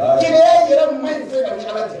kile ere mai fe na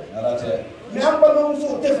ala te mi am ba no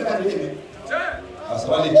so te fe na ni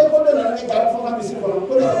aswali e ko na ni ka fo ka bisi ko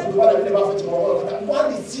ko ni wala ni ba fo ti ko ko ta ko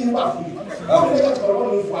ni sin ba fu ko ni ka ko ko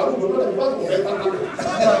ni fu aru do na ba ko ta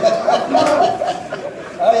na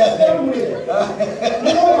aya se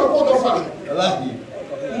ni mo ko to fa wallahi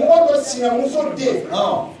mo ko si na mo so de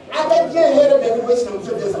ata je here be ko si na mo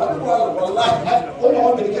so de sa wallahi ko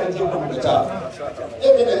mo be ka je ko ta e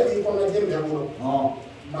be na ni ko na je me ko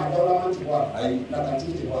ma da la man ti wa na ka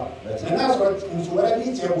ti ti wa na so mo so wala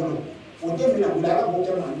ni je ko o demina bulala ko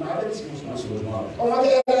ke ma be si mo so o ma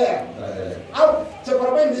ke ya aw se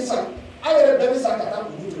ko be ni sa ayere be sa ka ta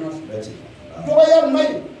ku du no do ya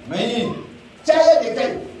mai chaya de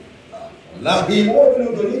kai la vie on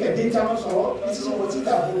nous donne que des gens sont ici sont aussi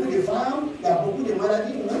beaucoup de femmes il y a beaucoup de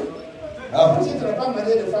maladies non si tu n'as pas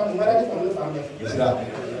malade de femmes maladie comme les femmes c'est ça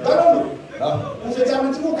non on se tient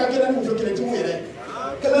un petit peu quand elle nous joue les tout est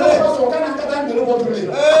que le pas son quand on de nous contrôler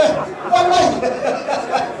wallahi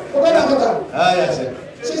on va là ah ya c'est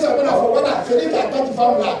si ça peut la faut voilà celui qui a quatre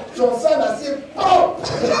femmes là son sang là c'est pop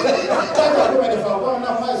quand on a des femmes on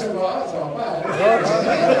a pas ça va pas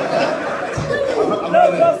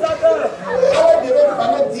ala de be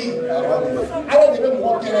bana di ala de be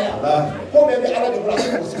mo kere ko be ala de bla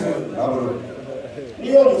ko si ni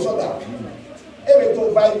yo no sota e be to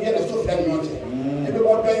ba bien so fla ni ote e be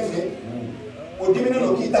bo ben fe o dimina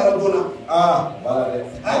no ki tara dona bala de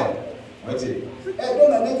wati e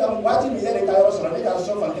dona ne kam wati mi yele ka yo so ne ka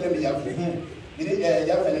so fa kele mi ya fi ni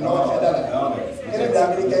ya fa ni no fa dala kele da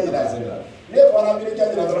mi ke ni da ne ko na mi ke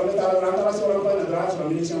ni da ro me tara ran tara so ro pa na dra so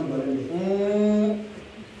mi ni so do ni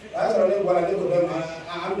alors les voilà les problèmes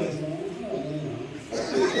à ambiance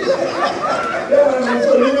là on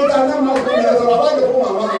se limite à la main pour la travail de pour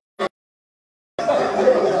maman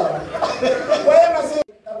voyez ma c'est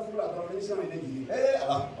la pour la transmission est dit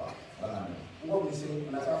on va laisser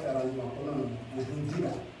on a fait faire un moment on nous dit là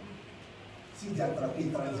si j'ai attrapé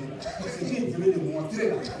étranger c'est que je vais le montrer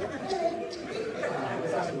là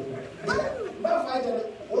ça c'est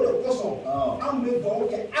bon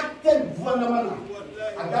que acte gouvernement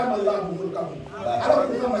Adam Allah vous le capot. Alors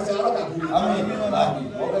que nous c'est alors que amen.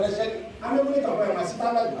 On va le chèque. Amen vous le capot mais c'est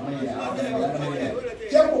pas là. Amen.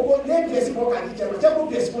 Tiens pour les pièces pour quand tiens pour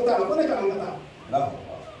pièces pour ta on est quand là. Là.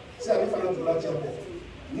 C'est avec faire notre tiens pour.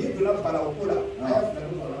 Ni de la para au cola. Aya faire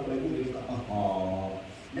nous pour la nous le capot.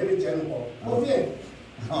 Mais le tiens pour. On vient.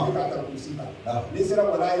 On va ta kusita. Mais c'est là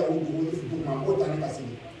voilà ya udu udu futu mambo tani kasi.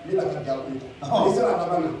 Ni la kaja kunta. Mais c'est là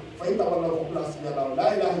là-bas. Faita wala ko place ya la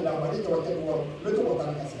ilaha illa Allah ni to teko le to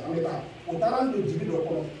tani kasi. Ameta. O taran de dibi do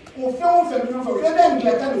ko. O fait nous fait. Le même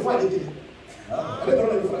la kan fois les dibi. Ale do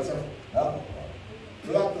le français.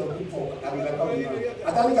 Le la to ku fo avec la comme.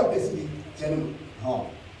 Atani ka pesidi. Tiens.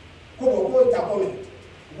 Ko ko ta ko me.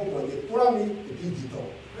 Ko ko de 3000 et puis 10 ans.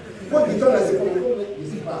 Quoi du temps là c'est comme je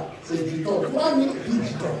sais pas c'est du temps 3000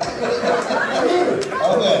 du temps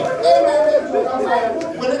ah ouais mais faut quand faire vous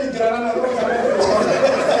prenez des granades là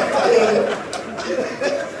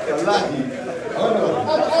wallahi oh non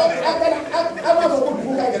ama ko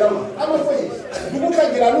buka gela ama foi buka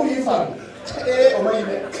gela nous y femme et on va y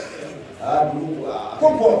mettre ah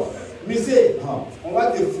comprends mais c'est on va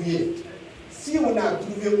te fouiller. Si on a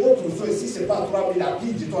trouvé autre chose, si ce n'est pas 3000 à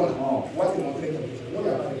plus du temps, on va te montrer quelque chose. Non, il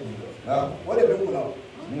n'y a pas de chose. On est bien pour là.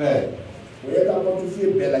 Vous voyez, quand tu fais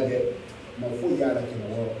belle guerre, il faut y aller à la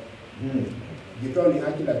du temps, il y a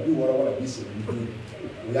qui l'a dit, on va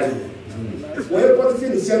dire, vous voyez, quand tu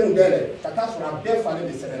fais le ciel modèle, tu as sur la belle famille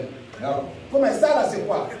de Sénégal. Comme ça, là, c'est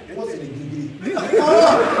quoi? Moi, c'est les guigris.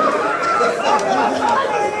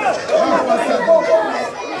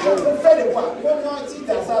 On fait de quoi? Si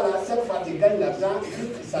tu as ça là, cette fois tu gagnes l'argent,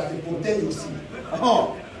 ça te protège aussi.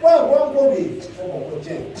 Ouais, bon, il faut qu'on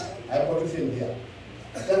retient. Avec quoi tu fais une bière.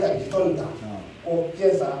 Quand tu as du temps, on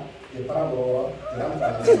tient ça, tu prends le tu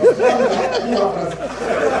l'enfants. On va prendre ça.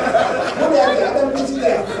 On est allé, attends une petite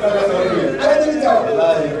heure. Arrête de dire.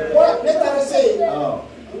 Ouais, mais tu as essayé.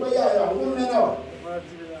 On va y aller, on va y aller.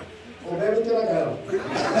 On va éviter la galère.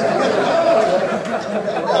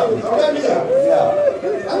 On va bien.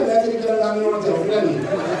 On va éviter la galère. On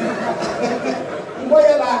va y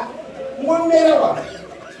aller. On va y aller.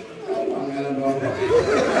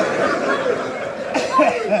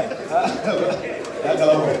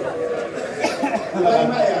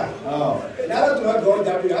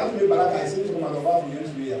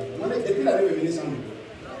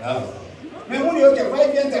 Mais on est OK, va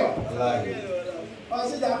bien te. Ah,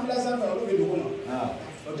 c'est un place à faire le document.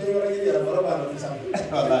 O te yoro ngi yara boroba no sam.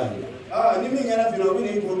 Wallahi. Ah, ni mi ngana fino bi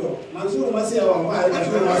ni kodo. Mansur Masiya wa ma ay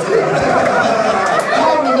Mansur Masiya.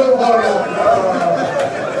 Ah, mi do boroba.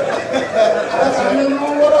 Ala sa mi no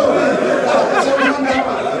woro. Ala sa mi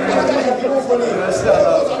ndama. Ala ka ki ko foni. Ala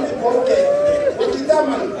sa mi boroke. O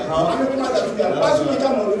kitaman. Ami kuma da tuya. Basu mi ka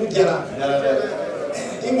mo lu jara.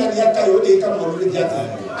 Inga ya ka yo de ka mo lu jara.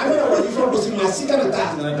 Ami na wadi fo bosi masika na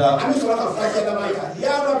ta. Ami so ka fa ke da maka.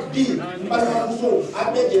 Ya Rabbi, balma muso,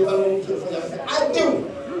 abe de balma muso fo ya. Adieu.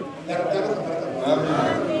 Ya Rabbi ka baraka.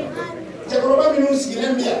 Amin. Jekoroba minu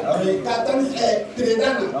sigilemia. Ka tan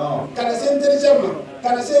predana. Kana se intelligent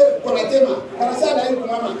kana se konatema, kana se ala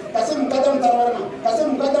mama, ka se mukadam tarwarama, ka se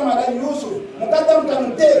mukadam ala Yusuf, mukadam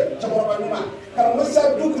kanute jekoroba numa. Kana musa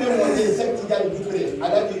dukre mo de se tijani dukre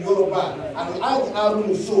ala di Yoruba, al aj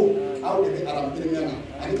arun so. Aw de aram premiana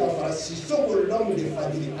ani ka fara sisoko l'homme de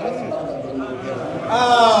fadili ala ka baraka bana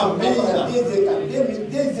amen deze ka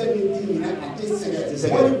deze minti na ate sege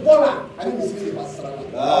woni bola ani misiri basara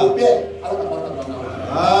be ala ka baraka bana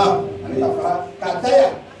ani ka fara kataya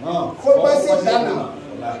fo basi dana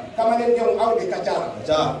kamane dem aw de kachara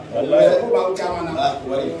wallahi ko ba chamana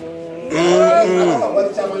wari ala wari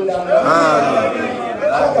chamanda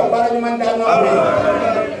ala ka baraka mandana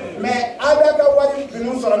mais avec la wari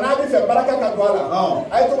nous sommes n'a fait baraka ka doala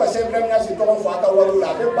ay to ba chef premier si to ko aka walu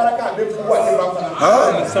la be baraka be fu wati ba fana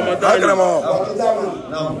Agramo.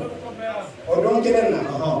 Non. O don kelen na.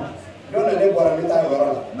 Don na le bora meta yoro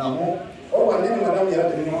la. Namo. O wa ni madame yara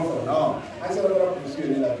de mo fo. Non. An se bora ko si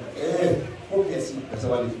ni la. Ko kesi. Ça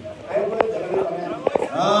va aller. Ay ko jamana kana.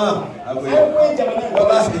 Ay ko jamana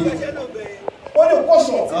wallahi. O de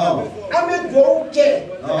koso. Ame do ke.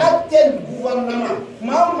 Atel gouvernement.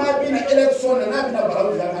 Ma bina élection na bina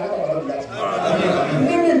barabu ya kana ka barabu ya.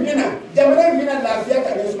 Ni min bina jamana bina lafiya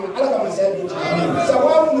ka ne suma ala ka masaya do.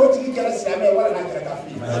 Sawabu no tigi kala siame wala na kala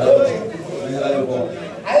kafi.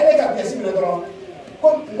 Aye ka pièce bina dron.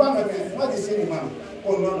 Comme moi de ces imams.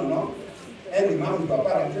 Oh non. Un imam ne doit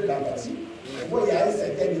pas rentrer dans le taxi. Il y a un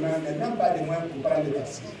certain imam qui n'a même pas de moyens pour prendre le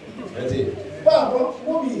taxi. Pas bon,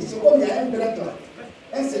 oui, c'est comme il y a un break là.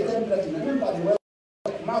 Un certain break, il n'a même pas de moyens.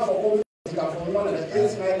 Ma foi, comme il y a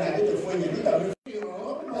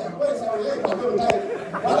un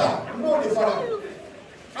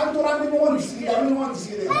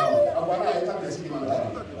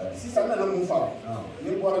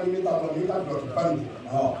bɔra ni min t'a dɔn min ka dɔn bandi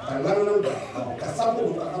ka lamɛnw da ka sabu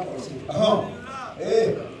don ka kan kɔlɔsi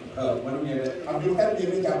Abdoulkar de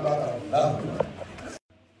min k'a ba ta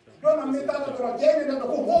don na min t'a la dɔrɔn cɛ min ko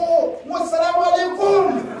ko salamu alaikum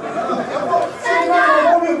a ko sini ma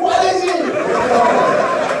ko min ko allez-y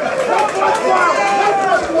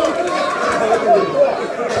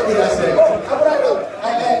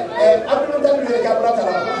Abdoulkar de k'a ba ta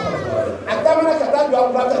a damana ka taa jɔ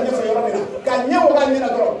a ba ta ɲɛfɛ yɔrɔ min na ka ɲɛ o ka ɲɛna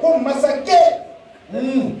dɔrɔn ko masakɛ n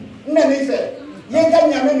nana i fɛ i ye n ka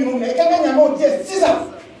ɲaamɛ minnu minɛ i ka n ka ɲaamɛw di yan sisan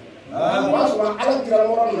o b'a sɔrɔ ala kira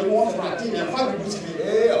yɔrɔ min ɲɔgɔn sɔrɔ a tɛ ɲɛ f'a bɛ gosi de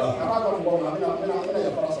a b'a ka mɔgɔw ma a bɛna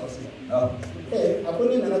yafara sɔrɔ sisan a ko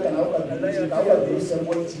ne nana ka na aw ka dugu ci k'aw ka dugu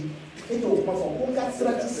symbole ci e t'o kuma fɔ ko n ka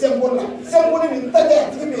sira ci symbole la symbole min ta kɛ a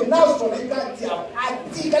tigi bɛ yen n'a sɔnna i k'a di a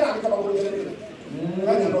di ka na ale kabakuru kelen de n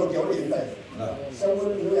ka ɲaamɛw kɛ o de ye n ta ye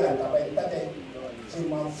symbole min n'o y'a kaba ye n ta tɛ je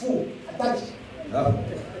m'en fous a t'a di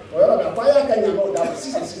o yɔrɔ la f'a y'a ka ɲaamɛw d'a ma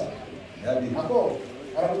sisan a ko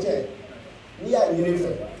arabukɛ n'i y'a ɲini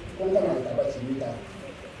fɛ ko n ka na kaba ci n'i ta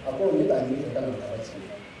a ko ne t'a ɲini fɛ ka na kaba ci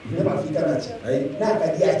ne m'a fɔ i ka na ci n'a ka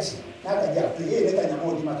di a ci n'a ka di a to e ne ka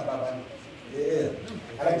ɲaamɛw di ma kaba banni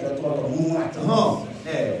ala kira tɔgɔ tɔgɔ mun a tɛ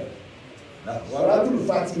salatul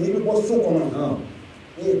fati n'i bɛ bɔ so kɔnɔ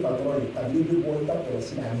e ye patron ye kabini i bɛ bɔ i ka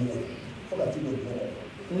kɔlɔsi n'a ɲini fo ka t'i don bureau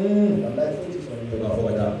kɔnɔ walayi foyi tɛ sɔrɔ i bɛ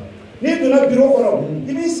n'i donna bureau kɔnɔ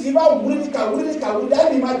i b'i sigi i b'a wuli ka wuli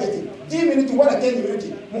hali n'i m'a jate 10 minutes wala 15 minutes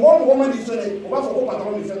mɔgɔ o mɔgɔ ma n'i sonné o b'a fɔ ko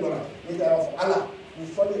patron bɛ fɛn dɔ la n'i taara fɔ ala nin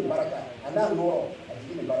fɔlen baraka a n'a nɔrɔ a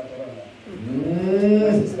jigin nin baarakɛyɔrɔ in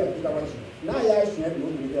na sisan n'a y'a suɲɛ bi o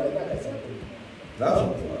dugu la i b'a kɛ sɛnɛ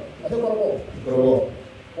a tɛ kɔrɔbɔ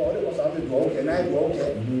o de kosɔn an bɛ dugawu kɛ n'a ye dugawu kɛ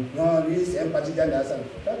non lui c'est un partisan de Hassan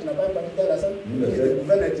toi tu n'as pas un partisan de Hassan tu es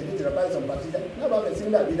gouverneur tu dis tu n'as pas son partisan n'a pas fait sini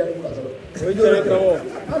b'a b'i da dugu la sɔrɔ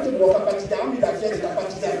an tɛ dugawu ka partisan an b'i lafiya de ka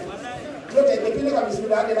partisan n'o tɛ depuis ne ka misiri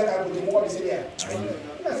la an delila ka politique mɔgɔ misiri yan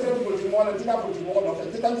n ka sera politique mɔgɔ la n tɛ taa politique mɔgɔ nɔfɛ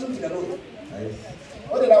n tɛ taa n sun tigɛ n'o ye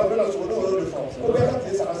o de la o bɛna sogo n'o y'o de fɔ ko bɛɛ ka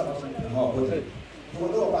tile saba saba sun sogo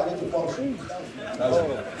n'o b'ale tɛ fɔr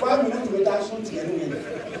f'a minnu tun bɛ taa sun tigɛ n'u ye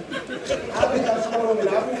a bɛ taa sukaro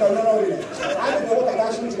minɛ a b'u ka nɔnɔ minɛ a bɛ dogo ka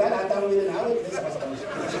taa sun tigɛ hali a t'an wele a bɛ tile saba saba sun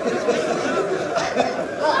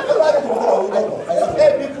ne b'ale tun bɛ o bɔ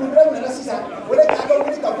bi problème nana sisan o de k'a ka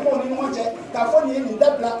wuli ka kuma o ni ɲɔgɔn cɛ k'a fɔ nin ye nin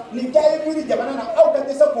dabila nin kɛ ye miiri jamana na aw ka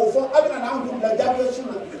dɛsɛ k'o fɔ aw bɛna n'anw dun bila jaabi sun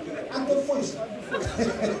na an tɛ foyi sɔrɔ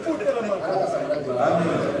ala ka sabali jɔ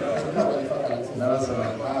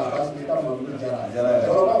parce que i ka mamuru jara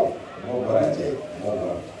cɛkɔrɔbaw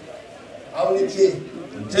aw ni ce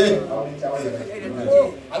aw yɛrɛ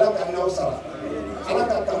ala ka n'aw sara ala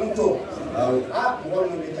ka kanu to mɔgɔ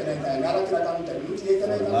minnu bɛ kɛnɛ kan ni ala kira kanu tɛ ninnu tɛ ye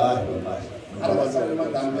kɛnɛ kan ala ka sabu ma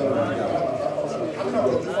dan bɛɛ ala ka fara sɔrɔ an bɛna o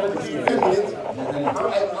fɛn min ye an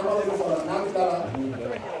b'a fɔ fɔlɔ n'an tilala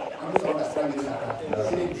an bɛ sɔrɔ ka sira ɲini ka taa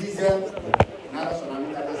sini 10 heures n'ala sɔnna an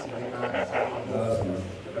bɛ taa sigi ka an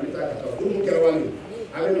bɛ taa ka taa dumuni kɛlɛwale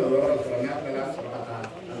a bɛ n'o yɔrɔ la sɔrɔ n'a tilala sɔrɔ ka taa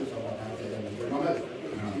an bɛ sɔrɔ ka taa kɛ mamadu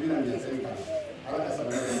i bɛna ɲɛsɛn kan ala ka sabu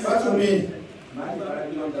Bassoum min maa ni baara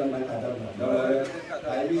ɲuman daminɛ ka dabila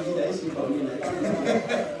a i b'i jija i sigi kɔni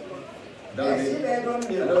na si bɛ dɔn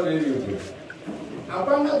min ye a ko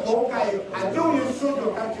an ka dugawu k'a ye a denw ye so jɔ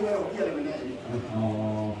k'a tɛmɛ o yɛlɛmɛ n'a ye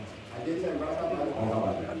a den tɛ barika b'a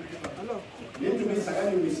la ni tun bɛ saga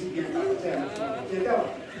ni misi gɛn k'a cɛ cɛ tɛ wa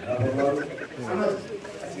AMAD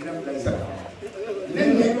a sigira bila yi ne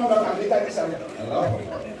ni ɲɛɲuman b'a kan n bɛ taa di saga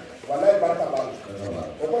walayi barika b'a la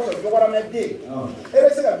o kɔsɔn dɔgɔmɛden e bɛ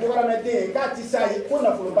se ka dɔgɔmɛden k'a ti s'a ye ko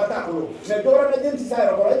nafoloba t'a bolo mais dɔgɔmɛden ti s'a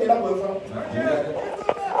yɛrɛ kɔrɔ e de la k'o ye fɔlɔ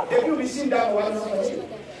depuis u bɛ sin d'a ma wa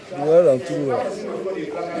Voilà, tout le monde.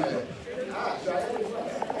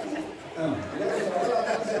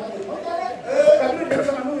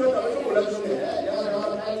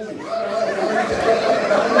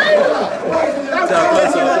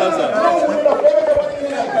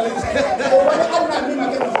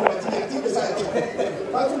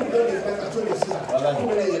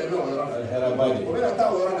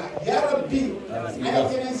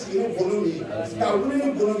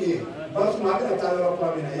 Bassoum a bɛna taa yɔrɔ kura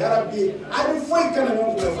min na yarabi a ni foyi kana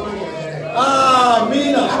ɲɔgɔn kunbɛn fo ni ɲɔgɔn yɛrɛ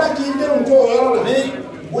amina ala k'i denw to o yɔrɔ la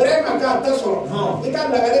wɛrɛ ma k'a ta sɔrɔ i ka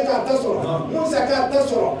lagare k'a ta sɔrɔ musa k'a ta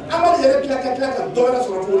sɔrɔ amadu yɛrɛ tila ka dɔ wɛrɛ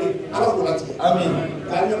sɔrɔ tuguni ala k'o latigɛ amina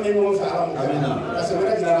k'a ɲɔgɔn ɲɔgɔn fɛ ala amina ka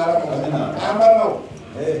sɛbɛnɛ dilan ala ma amina k'an balimaw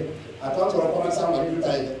a tɔ sɔrɔ kɔnɔsan ma min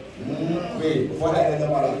ta ye dɛ oui fo ala yɛrɛ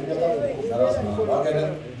dama la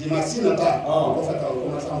dimanche nata o kɔfɛ ta o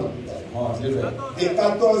kɔnɔsan ma min ta ye de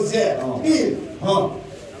 14 heures pile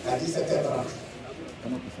à 17h30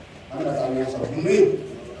 on a terminé sur le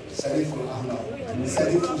Salif AHMAD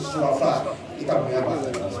misali fu suwafa i ka bonya ba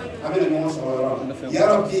an bɛ ɲɔgɔn sɔrɔ yɔrɔ la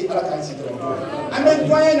yarabi ala k'an si dɔrɔn an bɛ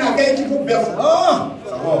doyen n'a kɛ équipe bɛɛ fo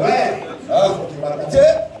ouais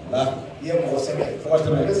i ye mɔgɔ sɛbɛ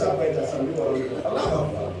ne sa ba ita san bi wɔɔrɔ ye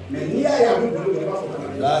mais n'i y'a ye a bɛ bolo i b'a fɔ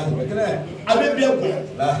a bɛ bɛɛ bonya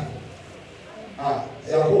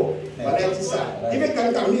Zako, pada tisa. Ibe kan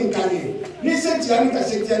kami kali. Ni setiani ka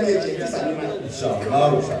setiani je tisa ni mana.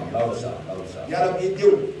 Insyaallah. Ya Rabbi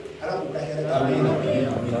Dew, ala buka hera amin.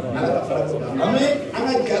 Ala ka fara ko. Amin.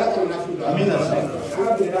 Ana jara kan nafu. Amin. Ana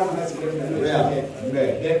bira mana sikere. Ya.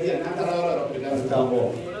 Dia antara orang bira.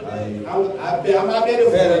 Tambo. Abe amabe do.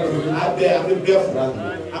 Abe bef.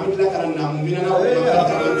 Amila kan namu minana o. Ala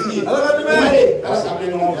ka dime. Ala sabe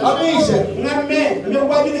no. Amin. Ngamme, me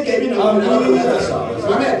wabi ke bina. Amin.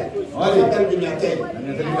 SAMEDI, wali kan binyate.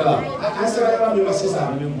 Asara kami masih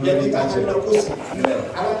sama. Jadi kacau terus.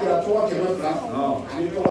 Ala kira tua kena